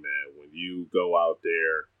terms of me, man, when you go out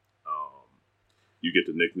there, you get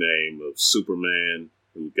the nickname of Superman,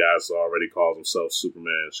 who guys already calls himself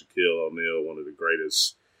Superman. Shaquille O'Neal, one of the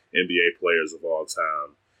greatest NBA players of all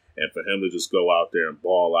time, and for him to just go out there and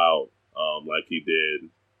ball out like he did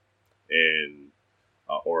in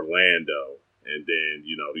Orlando, and then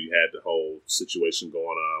you had the whole situation going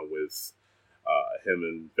on with him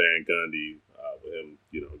and Van Gundy, with him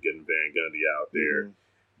getting Van Gundy out there. Mm-hmm.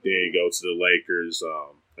 Then go to the Lakers.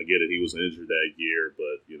 I get it, he was injured that year,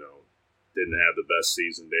 but didn't have the best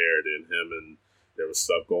season there. Then him and There was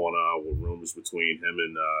stuff going on with rumors between him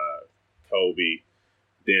and Kobe.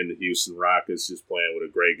 Then the Houston Rockets just playing with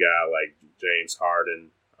a great guy like James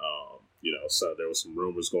Harden. So there was some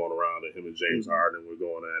rumors going around that him and James Harden were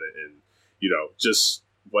going at it, and just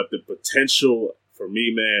what the potential for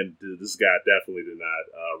me, man. This guy definitely did not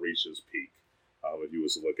reach his peak. If you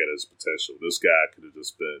was to look at his potential, this guy could have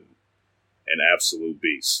just been an absolute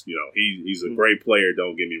beast. He's a great player.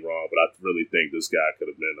 Don't get me wrong, but I really think this guy could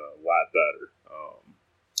have been a lot better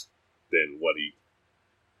than what he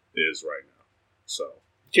is right now. So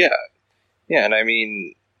yeah, and I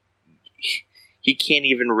mean, he can't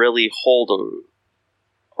even really hold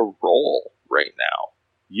a role right now.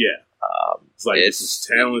 Yeah, it's like it's as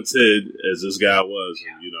talented as this guy was,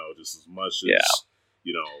 and just as much as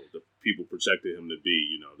the people projected him to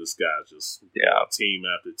be. This guy just team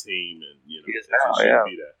after team, and he shouldn't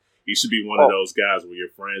be that. He should be one of those guys where your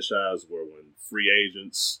franchise, where when free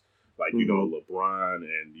agents like LeBron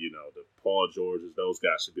and the Paul Georges, those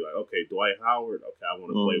guys should be like, okay, Dwight Howard, okay, I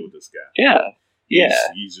want to play with this guy.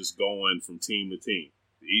 He's just going from team to team.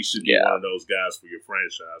 He should be one of those guys for your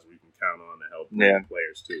franchise where you can count on to help bring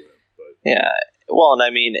players to him. But well, and I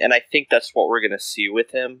mean, and I think that's what we're going to see with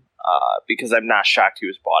him, because I'm not shocked he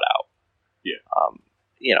was bought out.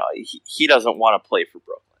 He doesn't want to play for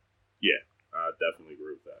Brooklyn. Yeah, I definitely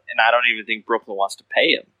agree with that. And I don't even think Brooklyn wants to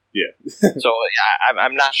pay him. Yeah. So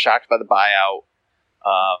I'm not shocked by the buyout.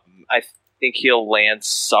 I think he'll land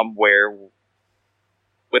somewhere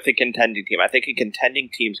with a contending team. I think a contending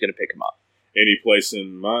team's going to pick him up. Any place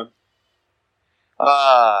in mind?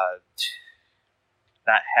 Not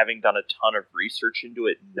having done a ton of research into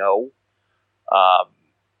it, no.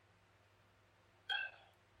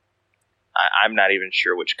 I'm not even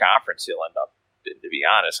sure which conference he'll end up in, to be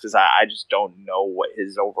honest, because I just don't know what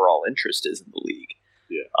his overall interest is in the league.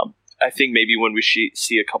 Yeah. I think maybe when we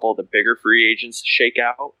see a couple of the bigger free agents shake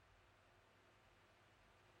out,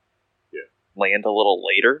 land a little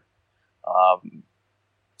later.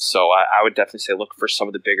 So I would definitely say look for some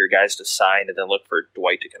of the bigger guys to sign, and then look for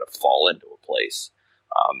Dwight to kind of fall into a place.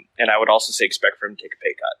 And I would also say expect for him to take a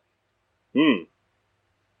pay cut.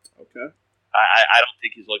 Okay. I don't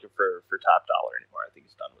think he's looking for top dollar anymore. I think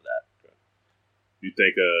he's done with that. Okay. You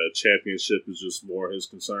think a championship is just more his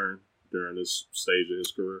concern during this stage of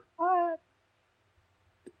his career? I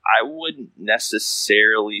wouldn't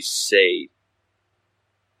necessarily say.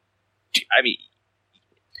 I mean,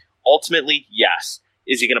 ultimately, yes.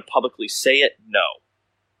 Is he going to publicly say it? No.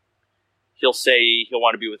 He'll say he'll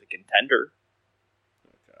want to be with a contender.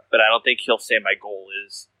 Okay. But I don't think he'll say my goal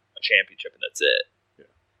is a championship and that's it. Yeah.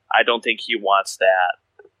 I don't think he wants that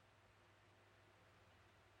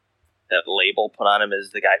label put on him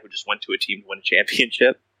as the guy who just went to a team to win a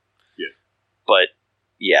championship. Yeah. But,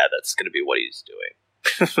 yeah, that's going to be what he's doing.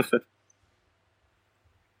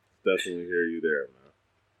 Definitely hear you there, man.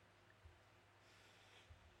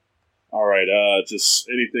 All right, just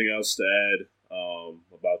anything else to add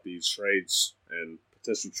about these trades and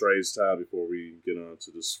potential trades, Ty, before we get on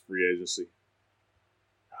to this free agency?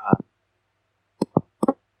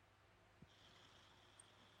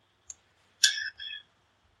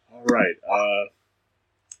 All right,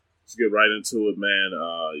 let's get right into it, man.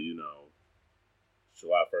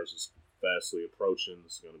 July 1st is fastly approaching.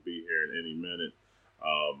 It's going to be here in any minute.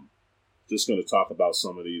 Just going to talk about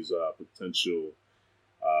some of these potential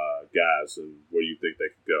guys and where you think they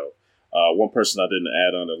could go. One person I didn't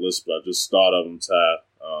add on the list, but I just thought of him, Ty.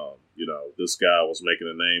 This guy was making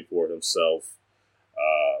a name for himself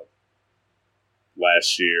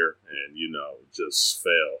last year and, just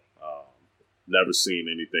fell. Never seen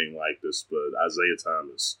anything like this, but Isaiah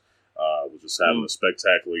Thomas was just having a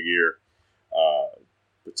spectacular year.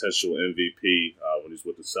 Potential MVP when he's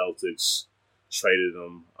with the Celtics. Traded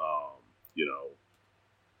him,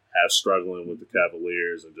 half struggling with the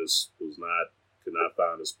Cavaliers and just could not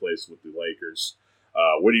find his place with the Lakers.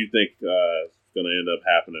 What do you think is going to end up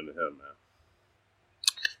happening to him,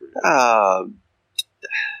 man?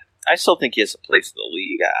 I still think he has a place in the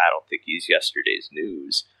league. I don't think he's yesterday's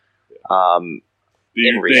news. Yeah.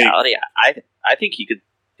 In reality, I think he could.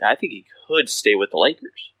 I think he could stay with the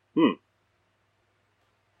Lakers,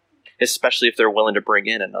 especially if they're willing to bring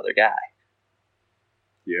in another guy.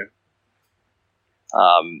 Yeah.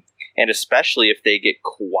 And especially if they get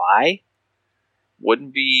Kawhi,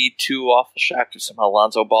 wouldn't be too awful shocked if somehow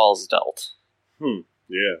Lonzo Ball is dealt.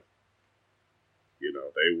 Yeah.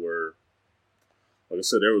 They were, like I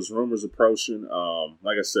said, there was rumors approaching.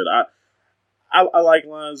 Like I said, I like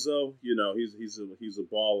Lonzo. He's a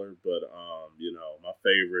baller, but my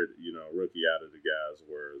favorite rookie out of the guys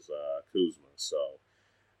was Kuzma. So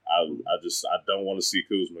I don't want to see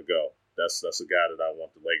Kuzma go. that's a guy that I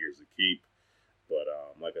want the Lakers to keep. But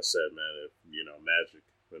like I said, man, if Magic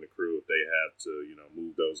and the crew, if they have to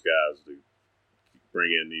move those guys to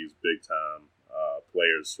bring in these big time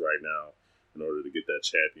players right now in order to get that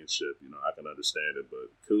championship, I can understand it.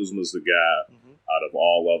 But Kuzma's the guy out of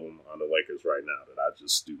all of them on the Lakers right now that I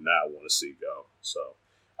just do not want to see go. So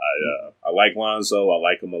I like Lonzo. I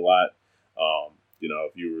like him a lot.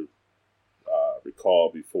 If you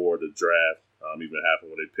recall before the draft, even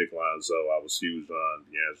happened when they picked Lonzo, I was huge on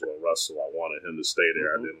D'Angelo Russell. I wanted him to stay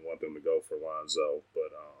there. I didn't want them to go for Lonzo.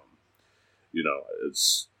 But,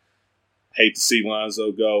 it's hate to see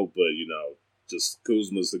Lonzo go, but, just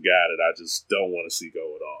Kuzma's the guy that I just don't want to see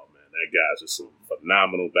go at all, man. That guy's just a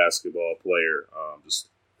phenomenal basketball player. Just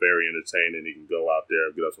very entertaining. He can go out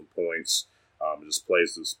there, get up some points. Just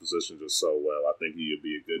plays this position just so well. I think he would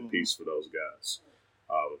be a good piece for those guys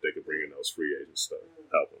if they could bring in those free agents to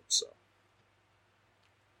help them. So,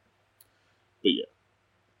 but yeah,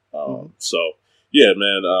 so yeah,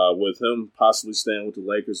 man. With him possibly staying with the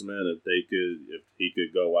Lakers, man, if he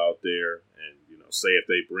could go out there and say if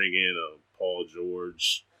they bring in a Paul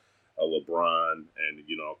George, a LeBron, and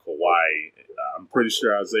Kawhi, I'm pretty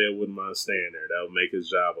sure Isaiah wouldn't mind staying there. That would make his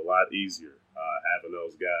job a lot easier having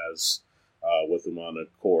those guys with him on the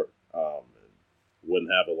court.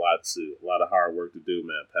 Wouldn't have a lot of hard work to do,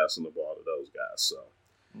 man, passing the ball to those guys. So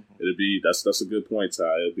that's a good point,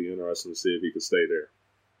 Ty. It'll be interesting to see if he can stay there.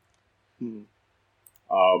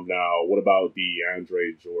 Now, what about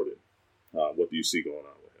DeAndre Jordan? What do you see going on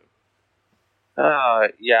with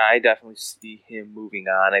him? Yeah, I definitely see him moving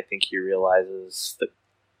on. I think he realizes the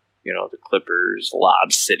Clippers,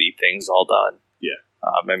 Lob City thing's all done. Yeah.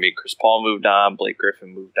 Chris Paul moved on. Blake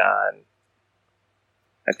Griffin moved on.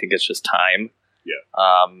 I think it's just time. Yeah.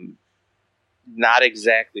 Not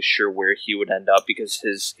exactly sure where he would end up because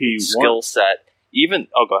his skill set,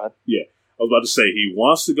 go ahead. Yeah. I was about to say he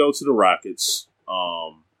wants to go to the Rockets.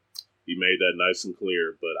 He made that nice and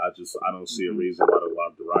clear, but I don't see a reason why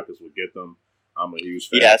the Rockets would get them. I'm a huge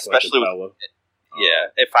fan of especially Clint Capella.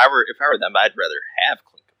 If I were them, I'd rather have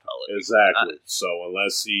Clint Capella. Exactly. So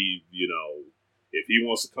unless he, if he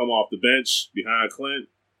wants to come off the bench behind Clint,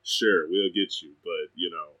 sure, we'll get you. But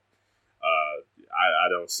I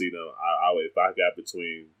don't see them. If I got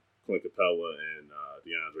between Clint Capella and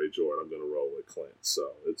DeAndre Jordan, I'm going to roll with Clint.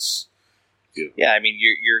 So it's. Yeah, I mean,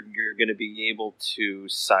 you're going to be able to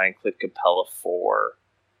sign Clint Capella for,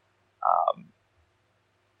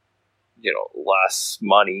 less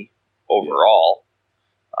money overall.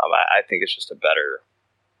 I think it's just a better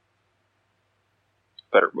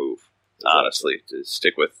move, honestly, to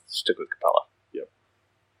stick with Capella. Yep.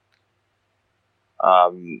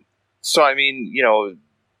 So I mean,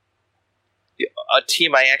 a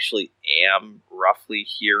team I actually am roughly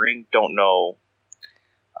hearing, don't know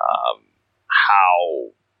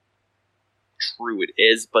how true it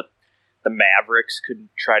is, but the Mavericks could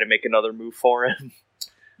try to make another move for him.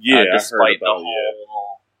 Yeah, despite the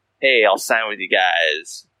whole, hey, I'll sign with you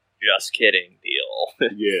guys, just kidding deal.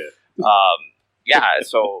 Yeah.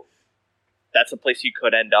 So that's a place he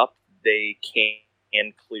could end up. They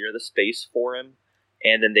can clear the space for him,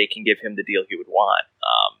 and then they can give him the deal he would want.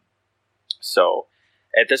 So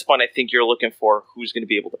at this point, I think you're looking for who's going to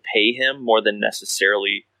be able to pay him more than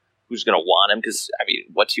necessarily who's going to want him. Because I mean,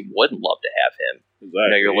 what team wouldn't love to have him?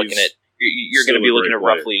 Exactly. You're looking at you're going to be looking at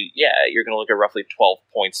roughly you're going to look at roughly 12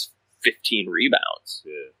 points, 15 rebounds.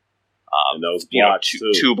 Yeah. And those blocks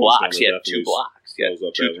two blocks, two blocks,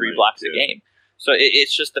 2-3 blocks a game. So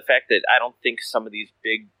it's just the fact that I don't think some of these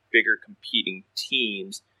bigger competing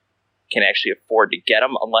teams can actually afford to get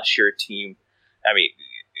them unless you're a team. I mean,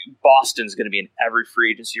 Boston's going to be in every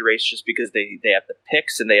free agency race just because they have the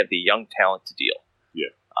picks and they have the young talent to deal. Yeah.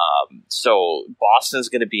 So Boston's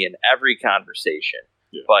going to be in every conversation.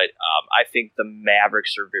 Yeah. But I think the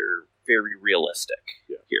Mavericks are very, very realistic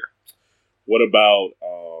here. What about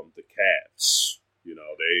the Cavs?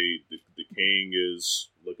 The King is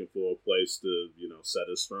looking for a place to, set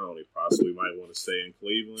his throne. He possibly might want to stay in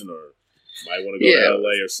Cleveland or might want to go to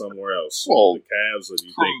LA or somewhere else. Well, the Cavs, or do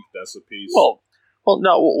you think that's a piece? Well,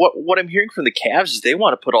 no. What I'm hearing from the Cavs is they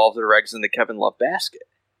want to put all of their eggs in the Kevin Love basket.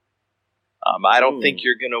 I don't think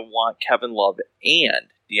you're going to want Kevin Love and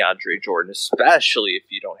DeAndre Jordan, especially if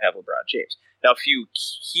you don't have LeBron James. Now, if you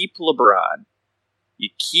keep LeBron, you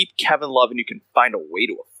keep Kevin Love, and you can find a way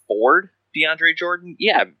to afford DeAndre Jordan,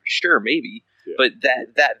 yeah, sure, maybe. Yeah. But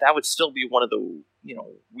that would still be one of the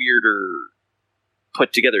weirder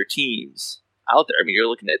put together teams out there. I mean, you're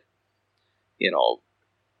looking at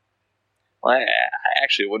I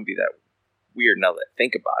actually wouldn't be that weird now that I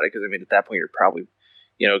think about it, because I mean at that point you're probably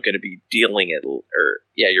going to be dealing it,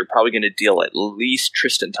 you're probably going to deal at least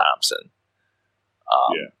Tristan Thompson.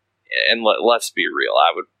 And let's be real,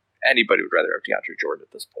 anybody would rather have DeAndre Jordan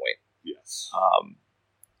at this point. Yes.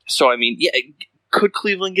 So I mean, yeah, could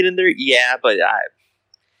Cleveland get in there? Yeah, but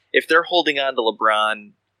if they're holding on to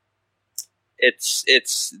LeBron,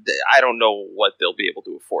 it's I don't know what they'll be able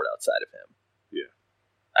to afford outside of him. Yeah.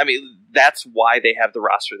 I mean, that's why they have the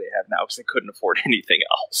roster they have now, because they couldn't afford anything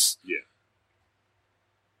else. Yeah.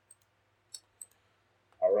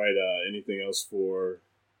 All right. Anything else for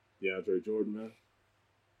DeAndre Jordan, man?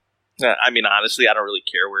 I mean, honestly, I don't really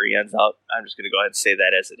care where he ends up. I'm just going to go ahead and say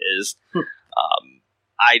that as it is.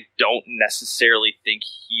 I don't necessarily think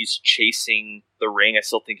he's chasing the ring. I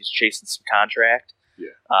still think he's chasing some contract.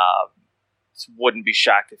 Yeah. Wouldn't be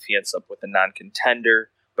shocked if he ends up with a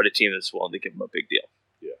non-contender, but a team that's willing to give him a big deal.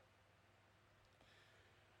 Yeah.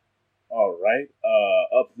 All right.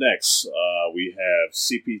 Up next, we have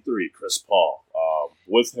CP3, Chris Paul.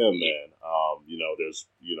 With him, man, there's,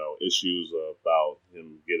 issues about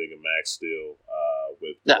him getting a max deal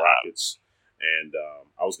with the Rockets. And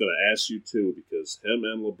I was going to ask you, too, because him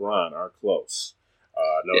and LeBron are close.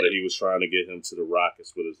 I know that he was trying to get him to the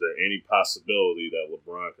Rockets, but is there any possibility that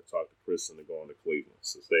LeBron could talk to Chris into going to Cleveland,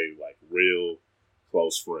 since they real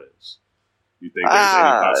close friends? You think there's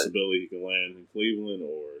any possibility he can land in Cleveland,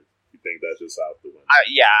 or you think that's just out the window?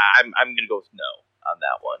 I'm going to go with no on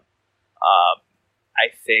that one. I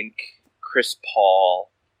think Chris Paul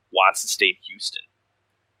wants to stay in Houston.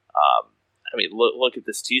 I mean, look at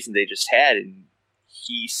this season they just had, and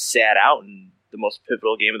he sat out in the most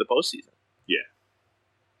pivotal game of the postseason. Yeah.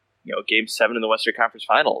 Game 7 in the Western Conference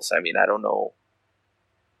Finals. I mean, I don't know.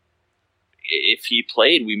 If he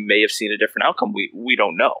played, we may have seen a different outcome. We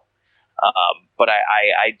don't know. But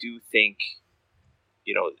I do think,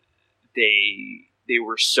 they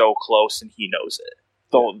were so close, and he knows it.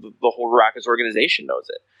 The whole Rockets organization knows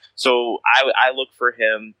it. So I look for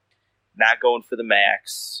him not going for the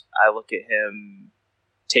max. I look at him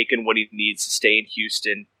taking what he needs to stay in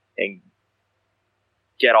Houston and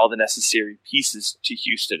get all the necessary pieces to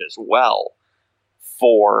Houston as well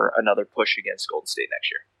for another push against Golden State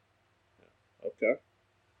next year. Okay.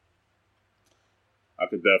 I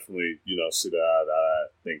could definitely, see that. I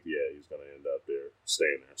think, he's going to end up there,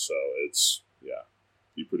 staying there. So it's,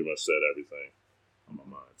 you pretty much said everything on my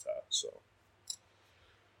mind's eye. So,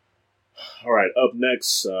 all right, up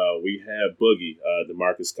next, we have Boogie,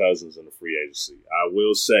 DeMarcus Cousins in the free agency. I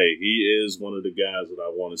will say he is one of the guys that I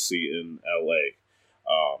want to see in LA.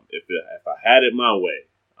 If I had it my way,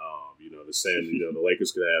 the saying, the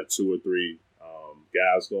Lakers could have 2 or 3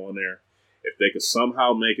 guys going there. If they could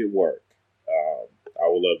somehow make it work, I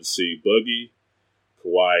would love to see Boogie,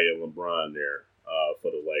 Kawhi, and LeBron there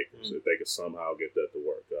for the Lakers. If they could somehow get that to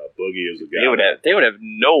work, Boogie is a guy. They would have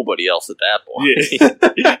nobody else at that point.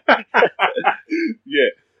 Yeah. Yeah.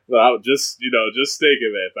 But I would just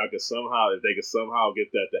thinking that if they could somehow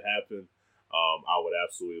get that to happen, I would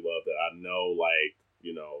absolutely love that. I know,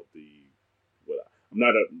 I'm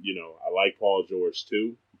not I like Paul George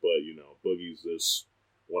too, but Boogie's just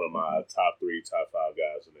one of my top 3, top 5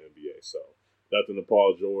 guys in the NBA. So nothing to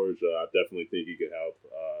Paul George. I definitely think he could help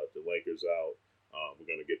the Lakers out. We're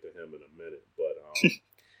gonna get to him in a minute, but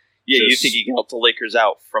you think he can help the Lakers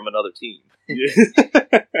out from another team? Yeah.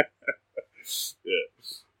 Yeah.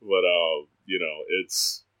 But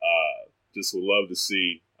it's just would love to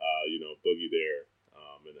see Boogie there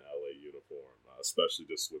in the LA uniform, especially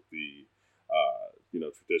just with the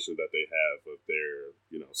tradition that they have of their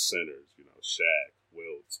centers, Shaq,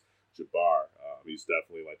 Wilt, Jabbar. He's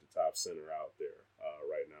definitely like the top center out there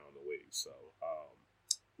right now in the league. So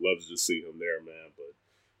love to just see him there, man. But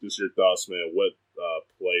just your thoughts, man. What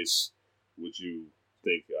place would you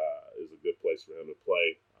think is a good place for him to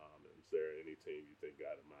play? Is there any team you think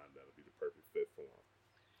got in mind that would be the perfect fit for him?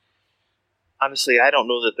 Honestly, I don't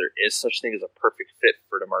know that there is such thing as a perfect fit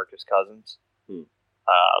for DeMarcus Cousins.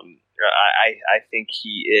 I think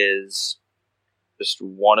he is just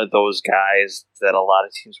one of those guys that a lot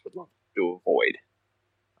of teams would love to avoid.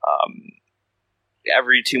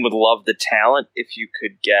 Every team would love the talent if you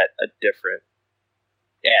could get a different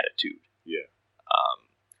attitude. Yeah.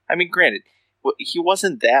 I mean, granted, he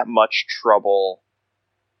wasn't that much trouble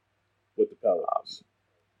with the Pelicans.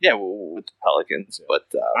 With the Pelicans, yeah. But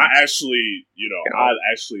I actually, I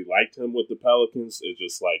actually liked him with the Pelicans. It's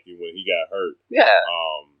just like when he got hurt. Yeah.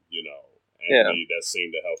 Anthony, that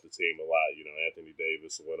seemed to help the team a lot. Anthony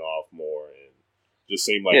Davis went off more and just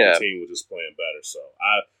seemed like the team was just playing better. So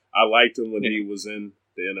I liked him when he was in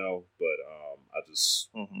the NL, but I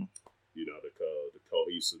just the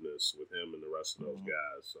cohesiveness with him and the rest of those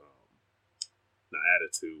guys not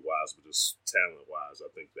attitude wise, but just talent wise. I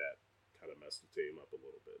think that kind of messed the team up a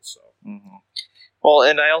little bit. So, well,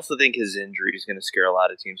 and I also think his injury is going to scare a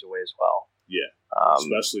lot of teams away as well. Yeah,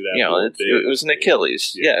 especially that. It was an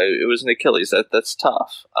Achilles. Yeah, it was an Achilles. That's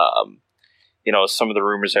tough. Some of the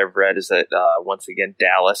rumors I've read is that once again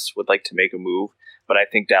Dallas would like to make a move, but I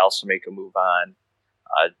think Dallas will make a move on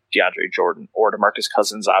DeAndre Jordan or DeMarcus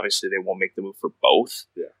Cousins. Obviously, they won't make the move for both.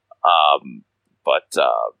 Yeah. But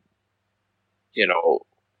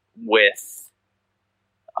with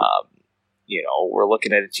we're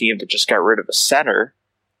looking at a team that just got rid of a center,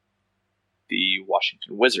 the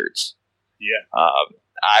Washington Wizards. Yeah.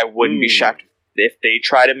 I wouldn't be shocked if they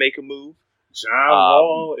try to make a move. John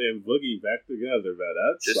Wall and Boogie back together, man.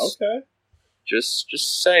 That's okay.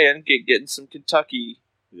 Just saying, getting some Kentucky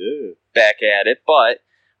Yeah. back at it. But,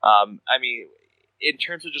 in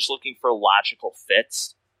terms of just looking for logical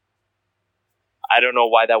fits, I don't know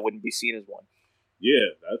why that wouldn't be seen as one.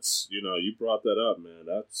 Yeah, that's, you brought that up, man.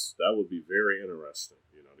 That would be very interesting,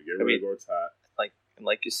 to get rid of Gortat.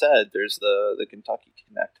 Like you said, there's the Kentucky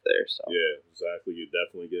connect there. So yeah, exactly. You're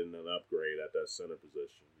definitely getting an upgrade at that center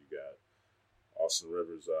position. You got Austin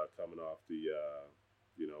Rivers coming off the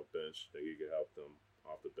bench. That he could help them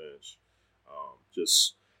off the bench.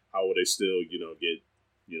 Just how would they still get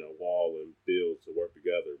Wall and Bill to work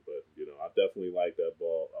together? But I definitely like that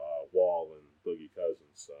Wall and Boogie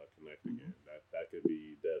Cousins connect again. That could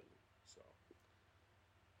be deadly. So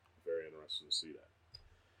very interesting to see that.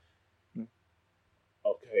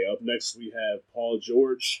 Okay, up next we have Paul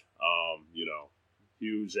George.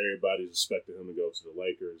 Huge. Everybody's expecting him to go to the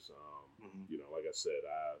Lakers. Like I said,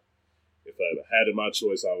 if I had it my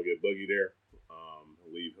choice, I would get Boogie there,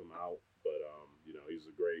 leave him out. But he's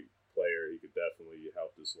a great player. He could definitely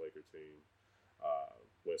help this Laker team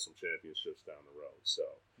win some championships down the road. So,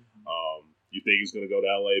 you think he's going to go to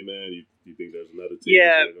LA, man? You think there's another team he's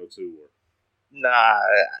going to go to? Or? Nah,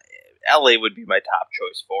 LA would be my top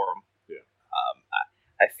choice for him. Yeah.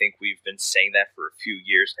 I think we've been saying that for a few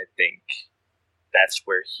years. I think that's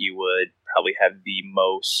where he would probably have the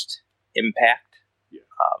most impact. Yeah.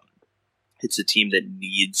 It's a team that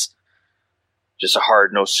needs just a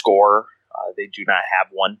hard-nosed scorer. They do not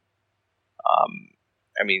have one.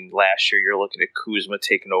 Last year you're looking at Kuzma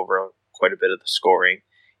taking over quite a bit of the scoring.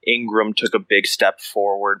 Ingram took a big step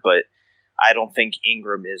forward, but I don't think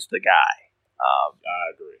Ingram is the guy.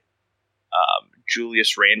 I agree.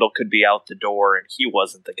 Julius Randle could be out the door, and he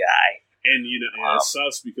wasn't the guy. And it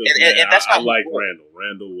sucks because I like Randle.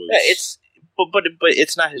 Randle was but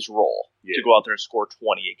it's not his role to go out there and score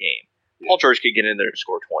 20 a game. Yeah. Paul George could get in there and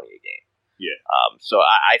score 20 a game. Yeah. So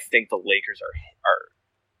I think the Lakers are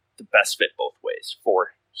the best fit both ways.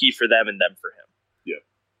 He for them and them for him. Yep.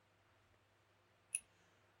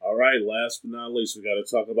 All right. Last but not least, we got to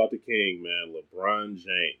talk about the King, man, LeBron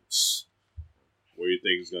James. Where do you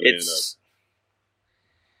think he's going to end up?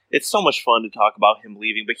 It's so much fun to talk about him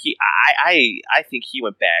leaving, but I think he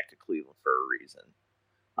went back to Cleveland for a reason.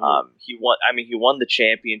 He won the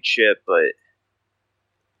championship, but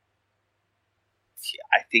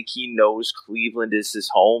I think he knows Cleveland is his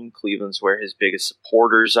home. Cleveland's where his biggest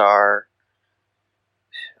supporters are.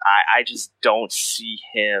 I just don't see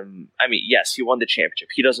him. Yes, he won the championship.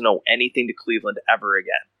 He doesn't owe anything to Cleveland ever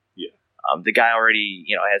again. Yeah. The guy already,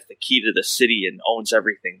 has the key to the city and owns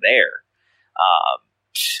everything there.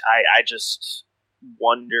 I just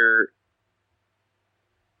wonder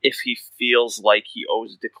if he feels like he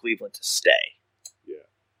owes it to Cleveland to stay. Yeah.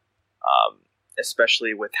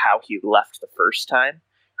 Especially with how he left the first time.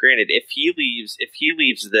 Granted, if he leaves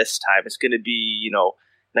this time, it's going to be,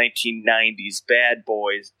 1990s bad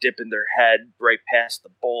boys dipping their head right past the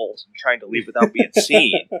Bulls and trying to leave without being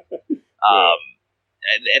seen.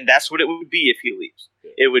 And that's what it would be if he leaves.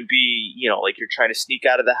 Yeah. It would be, like you're trying to sneak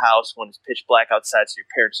out of the house when it's pitch black outside so your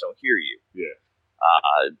parents don't hear you. Yeah.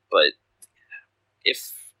 But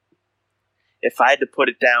if I had to put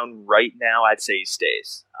it down right now, I'd say he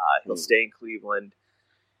stays. He'll stay in Cleveland.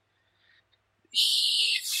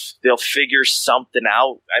 They'll figure something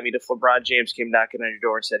out. If LeBron James came knocking on your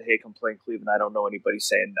door and said, "Hey, come play in Cleveland," I don't know anybody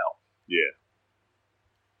saying no. Yeah.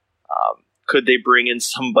 Could they bring in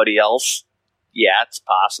somebody else? Yeah, it's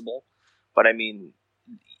possible. But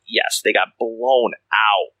yes, they got blown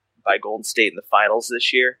out by Golden State in the finals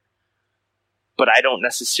this year. But I don't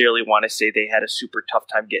necessarily want to say they had a super tough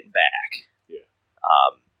time getting back. Yeah.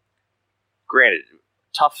 Granted,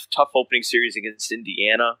 tough opening series against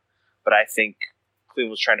Indiana, but I think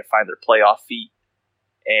Cleveland was trying to find their playoff feet,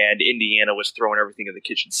 and Indiana was throwing everything in the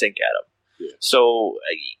kitchen sink at them. Yeah. So,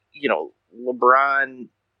 LeBron,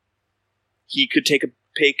 he could take a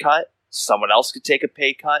pay cut. Someone else could take a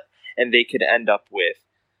pay cut. and they could end up with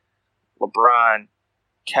LeBron,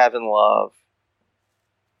 Kevin Love,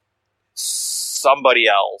 somebody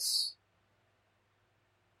else,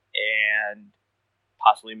 and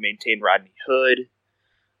possibly maintain Rodney Hood,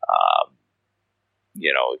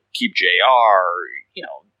 keep JR,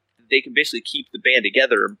 they can basically keep the band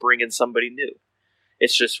together and bring in somebody new.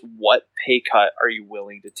 It's just, what pay cut are you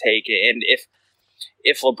willing to take? And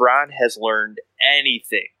if LeBron has learned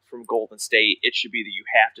anything from Golden State, it should be that you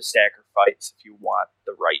have to sacrifice if you want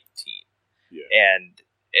the right team. Yeah. And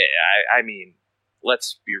I mean,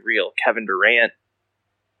 let's be real. Kevin Durant,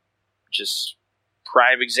 just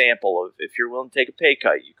prime example of, if you're willing to take a pay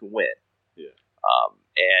cut, you can win. Yeah.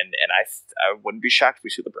 And I wouldn't be shocked if we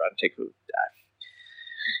see LeBron take.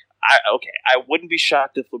 I wouldn't be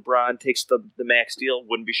shocked if LeBron takes the max deal.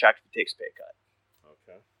 Wouldn't be shocked if he takes a pay cut.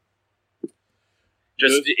 Okay.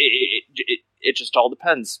 Just it just all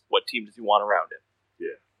depends. What team does he want around him?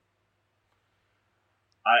 Yeah.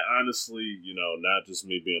 I honestly, not just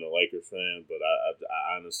me being a Laker fan, but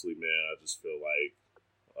I honestly, man, I just feel like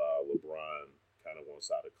LeBron kind of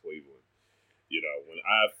wants out of Cleveland. When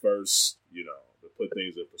I first, to put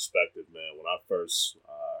things in perspective, man, when I first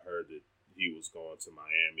heard that he was going to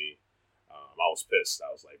Miami, I was pissed.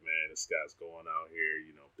 I was like, man, this guy's going out here,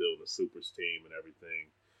 building a supers team and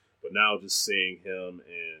everything. But now just seeing him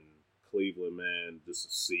in Cleveland, man, just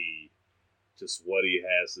to see just what he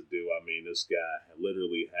has to do. I mean, this guy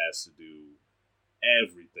literally has to do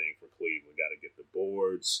everything for Cleveland. Got to get the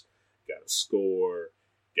boards, got to score,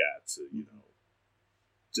 got to,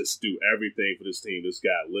 just do everything for this team. This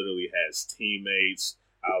guy literally has teammates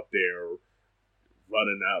out there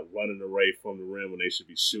running away from the rim when they should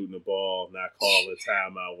be shooting the ball, not calling a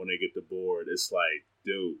timeout when they get the board. It's like,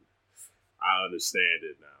 dude, I understand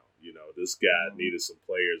it now. This guy needed some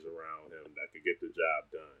players around him that could get the job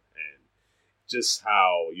done. And just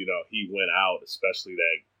how, he went out, especially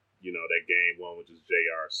that, that game one with just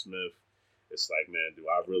J.R. Smith. It's like, man, do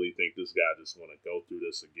I really think this guy just want to go through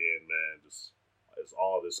this again, man? Just it's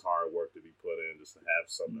all this hard work that he put in just to have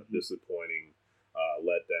some disappointing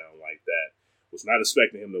letdown like that. Was not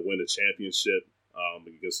expecting him to win a championship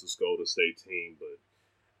against this Golden State team, but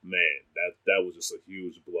man, that was just a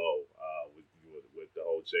huge blow with the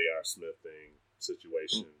whole J.R. Smith thing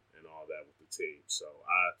situation and all that with the team. So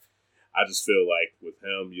I just feel like with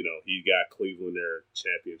him, he got Cleveland their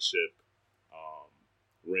championship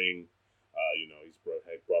ring. He's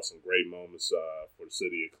brought some great moments for the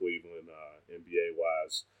city of Cleveland, NBA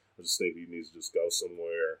wise. I just think he needs to just go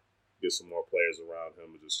somewhere, get some more players around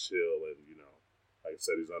him, and just chill. And like I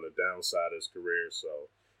said, he's on the downside of his career,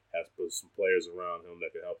 so has to put some players around him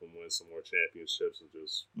that can help him win some more championships and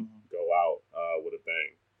just go out with a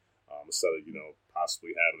bang. Instead of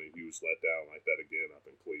possibly having a huge letdown like that again up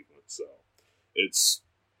in Cleveland. So it's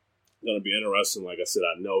going to be interesting. Like I said,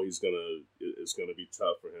 I know it's going to be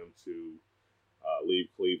tough for him to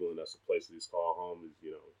leave Cleveland. That's the place that he's called home. Is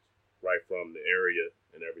right from the area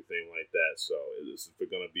and everything like that. So it's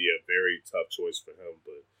going to be a very tough choice for him.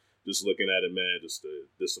 But just looking at it, man, just the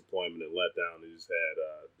disappointment and letdown that he's had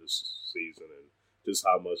this season, and just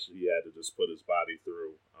how much he had to just put his body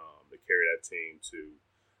through to carry that team to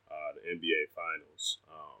the NBA Finals.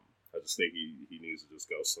 I just think he needs to just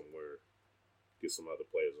go somewhere, get some other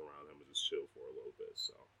players around him, and just chill for a little bit.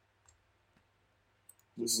 So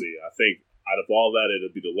we'll see. I think out of all that,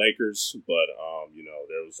 it'll be the Lakers, but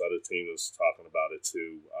there was other teams talking about it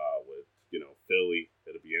too. With Philly,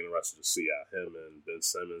 it'll be interesting to see how him and Ben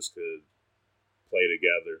Simmons could play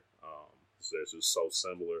together. Because they're just so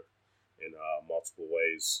similar in multiple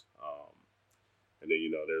ways. And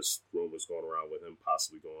then there's rumors going around with him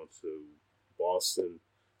possibly going to Boston.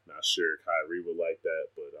 Not sure Kyrie would like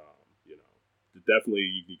that, but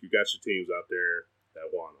definitely you got your teams out there that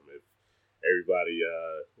want him. If everybody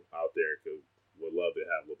out there would love to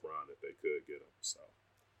have LeBron if they could get him. So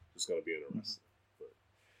it's going to be interesting. But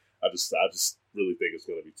I just really think it's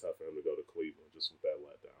going to be tough for him to go to Cleveland just with that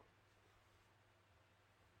letdown.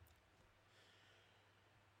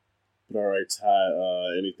 But all right,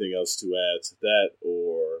 Ty, anything else to add to that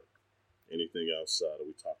or anything else that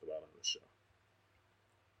we talked about on the show?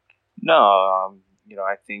 No,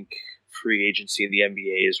 I think free agency in the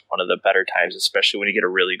NBA is one of the better times, especially when you get a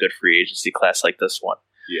really good free agency class like this one.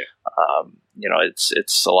 Yeah.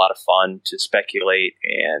 It's a lot of fun to speculate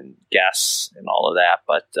and guess and all of that,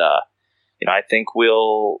 but I think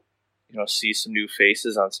we'll see some new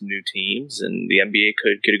faces on some new teams, and the NBA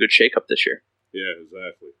could get a good shakeup this year. Yeah,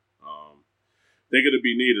 exactly. I think it'll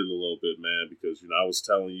be needed a little bit, man, because I was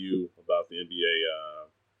telling you about the NBA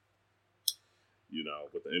you know,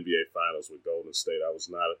 with the NBA Finals with Golden State, I was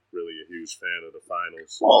not really a huge fan of the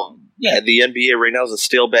finals. Well, yeah, the NBA right now is a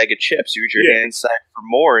stale bag of chips. You use your hand side for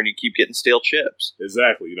more, and you keep getting stale chips.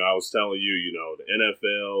 Exactly. You know, I was telling you, you know, the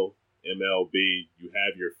NFL, MLB, you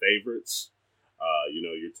have your favorites. You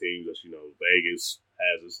know, your teams that, you know, Vegas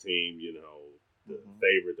has his team, you know, the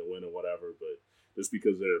favorite to win or whatever. But just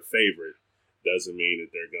because they're a favorite doesn't mean that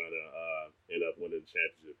they're going to end up winning the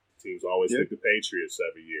championship. Teams always pick the Patriots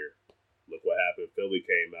every year. Look what happened. Philly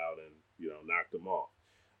came out and, you know, knocked them off.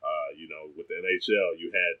 You know, with the NHL,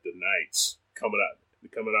 you had the Knights coming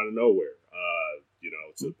out of nowhere, you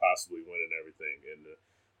know, to possibly win and everything. And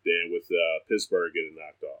then with Pittsburgh getting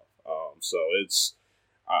knocked off. So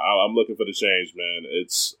I'm looking for the change, man.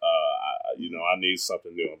 It's, you know, I need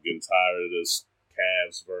something new. I'm getting tired of this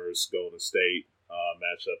Cavs versus Golden State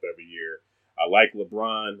matchup every year. I like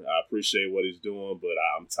LeBron. I appreciate what he's doing, but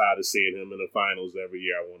I'm tired of seeing him in the finals every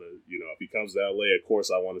year. I want to, you know, if he comes to LA, of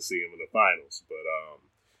course I want to see him in the finals. But,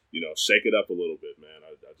 you know, shake it up a little bit, man.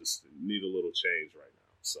 I just need a little change right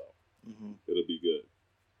now. So it'll be good.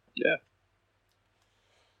 Yeah.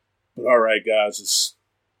 But all right, guys, just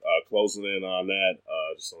closing in on that.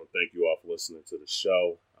 Just want to thank you all for listening to the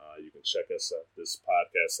show. You can check this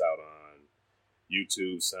podcast out on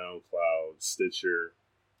YouTube, SoundCloud, Stitcher,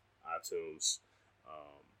 iTunes.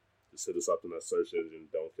 Just hit us up in that search engine.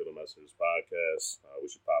 Don't Kill the Messengers podcast. We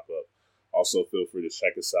should pop up. Also, feel free to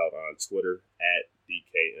check us out on Twitter at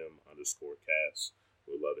DKM_cast.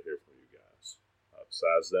 We'd love to hear from you guys.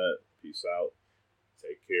 Besides that, peace out.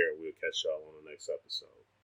 Take care. We'll catch y'all on the next episode.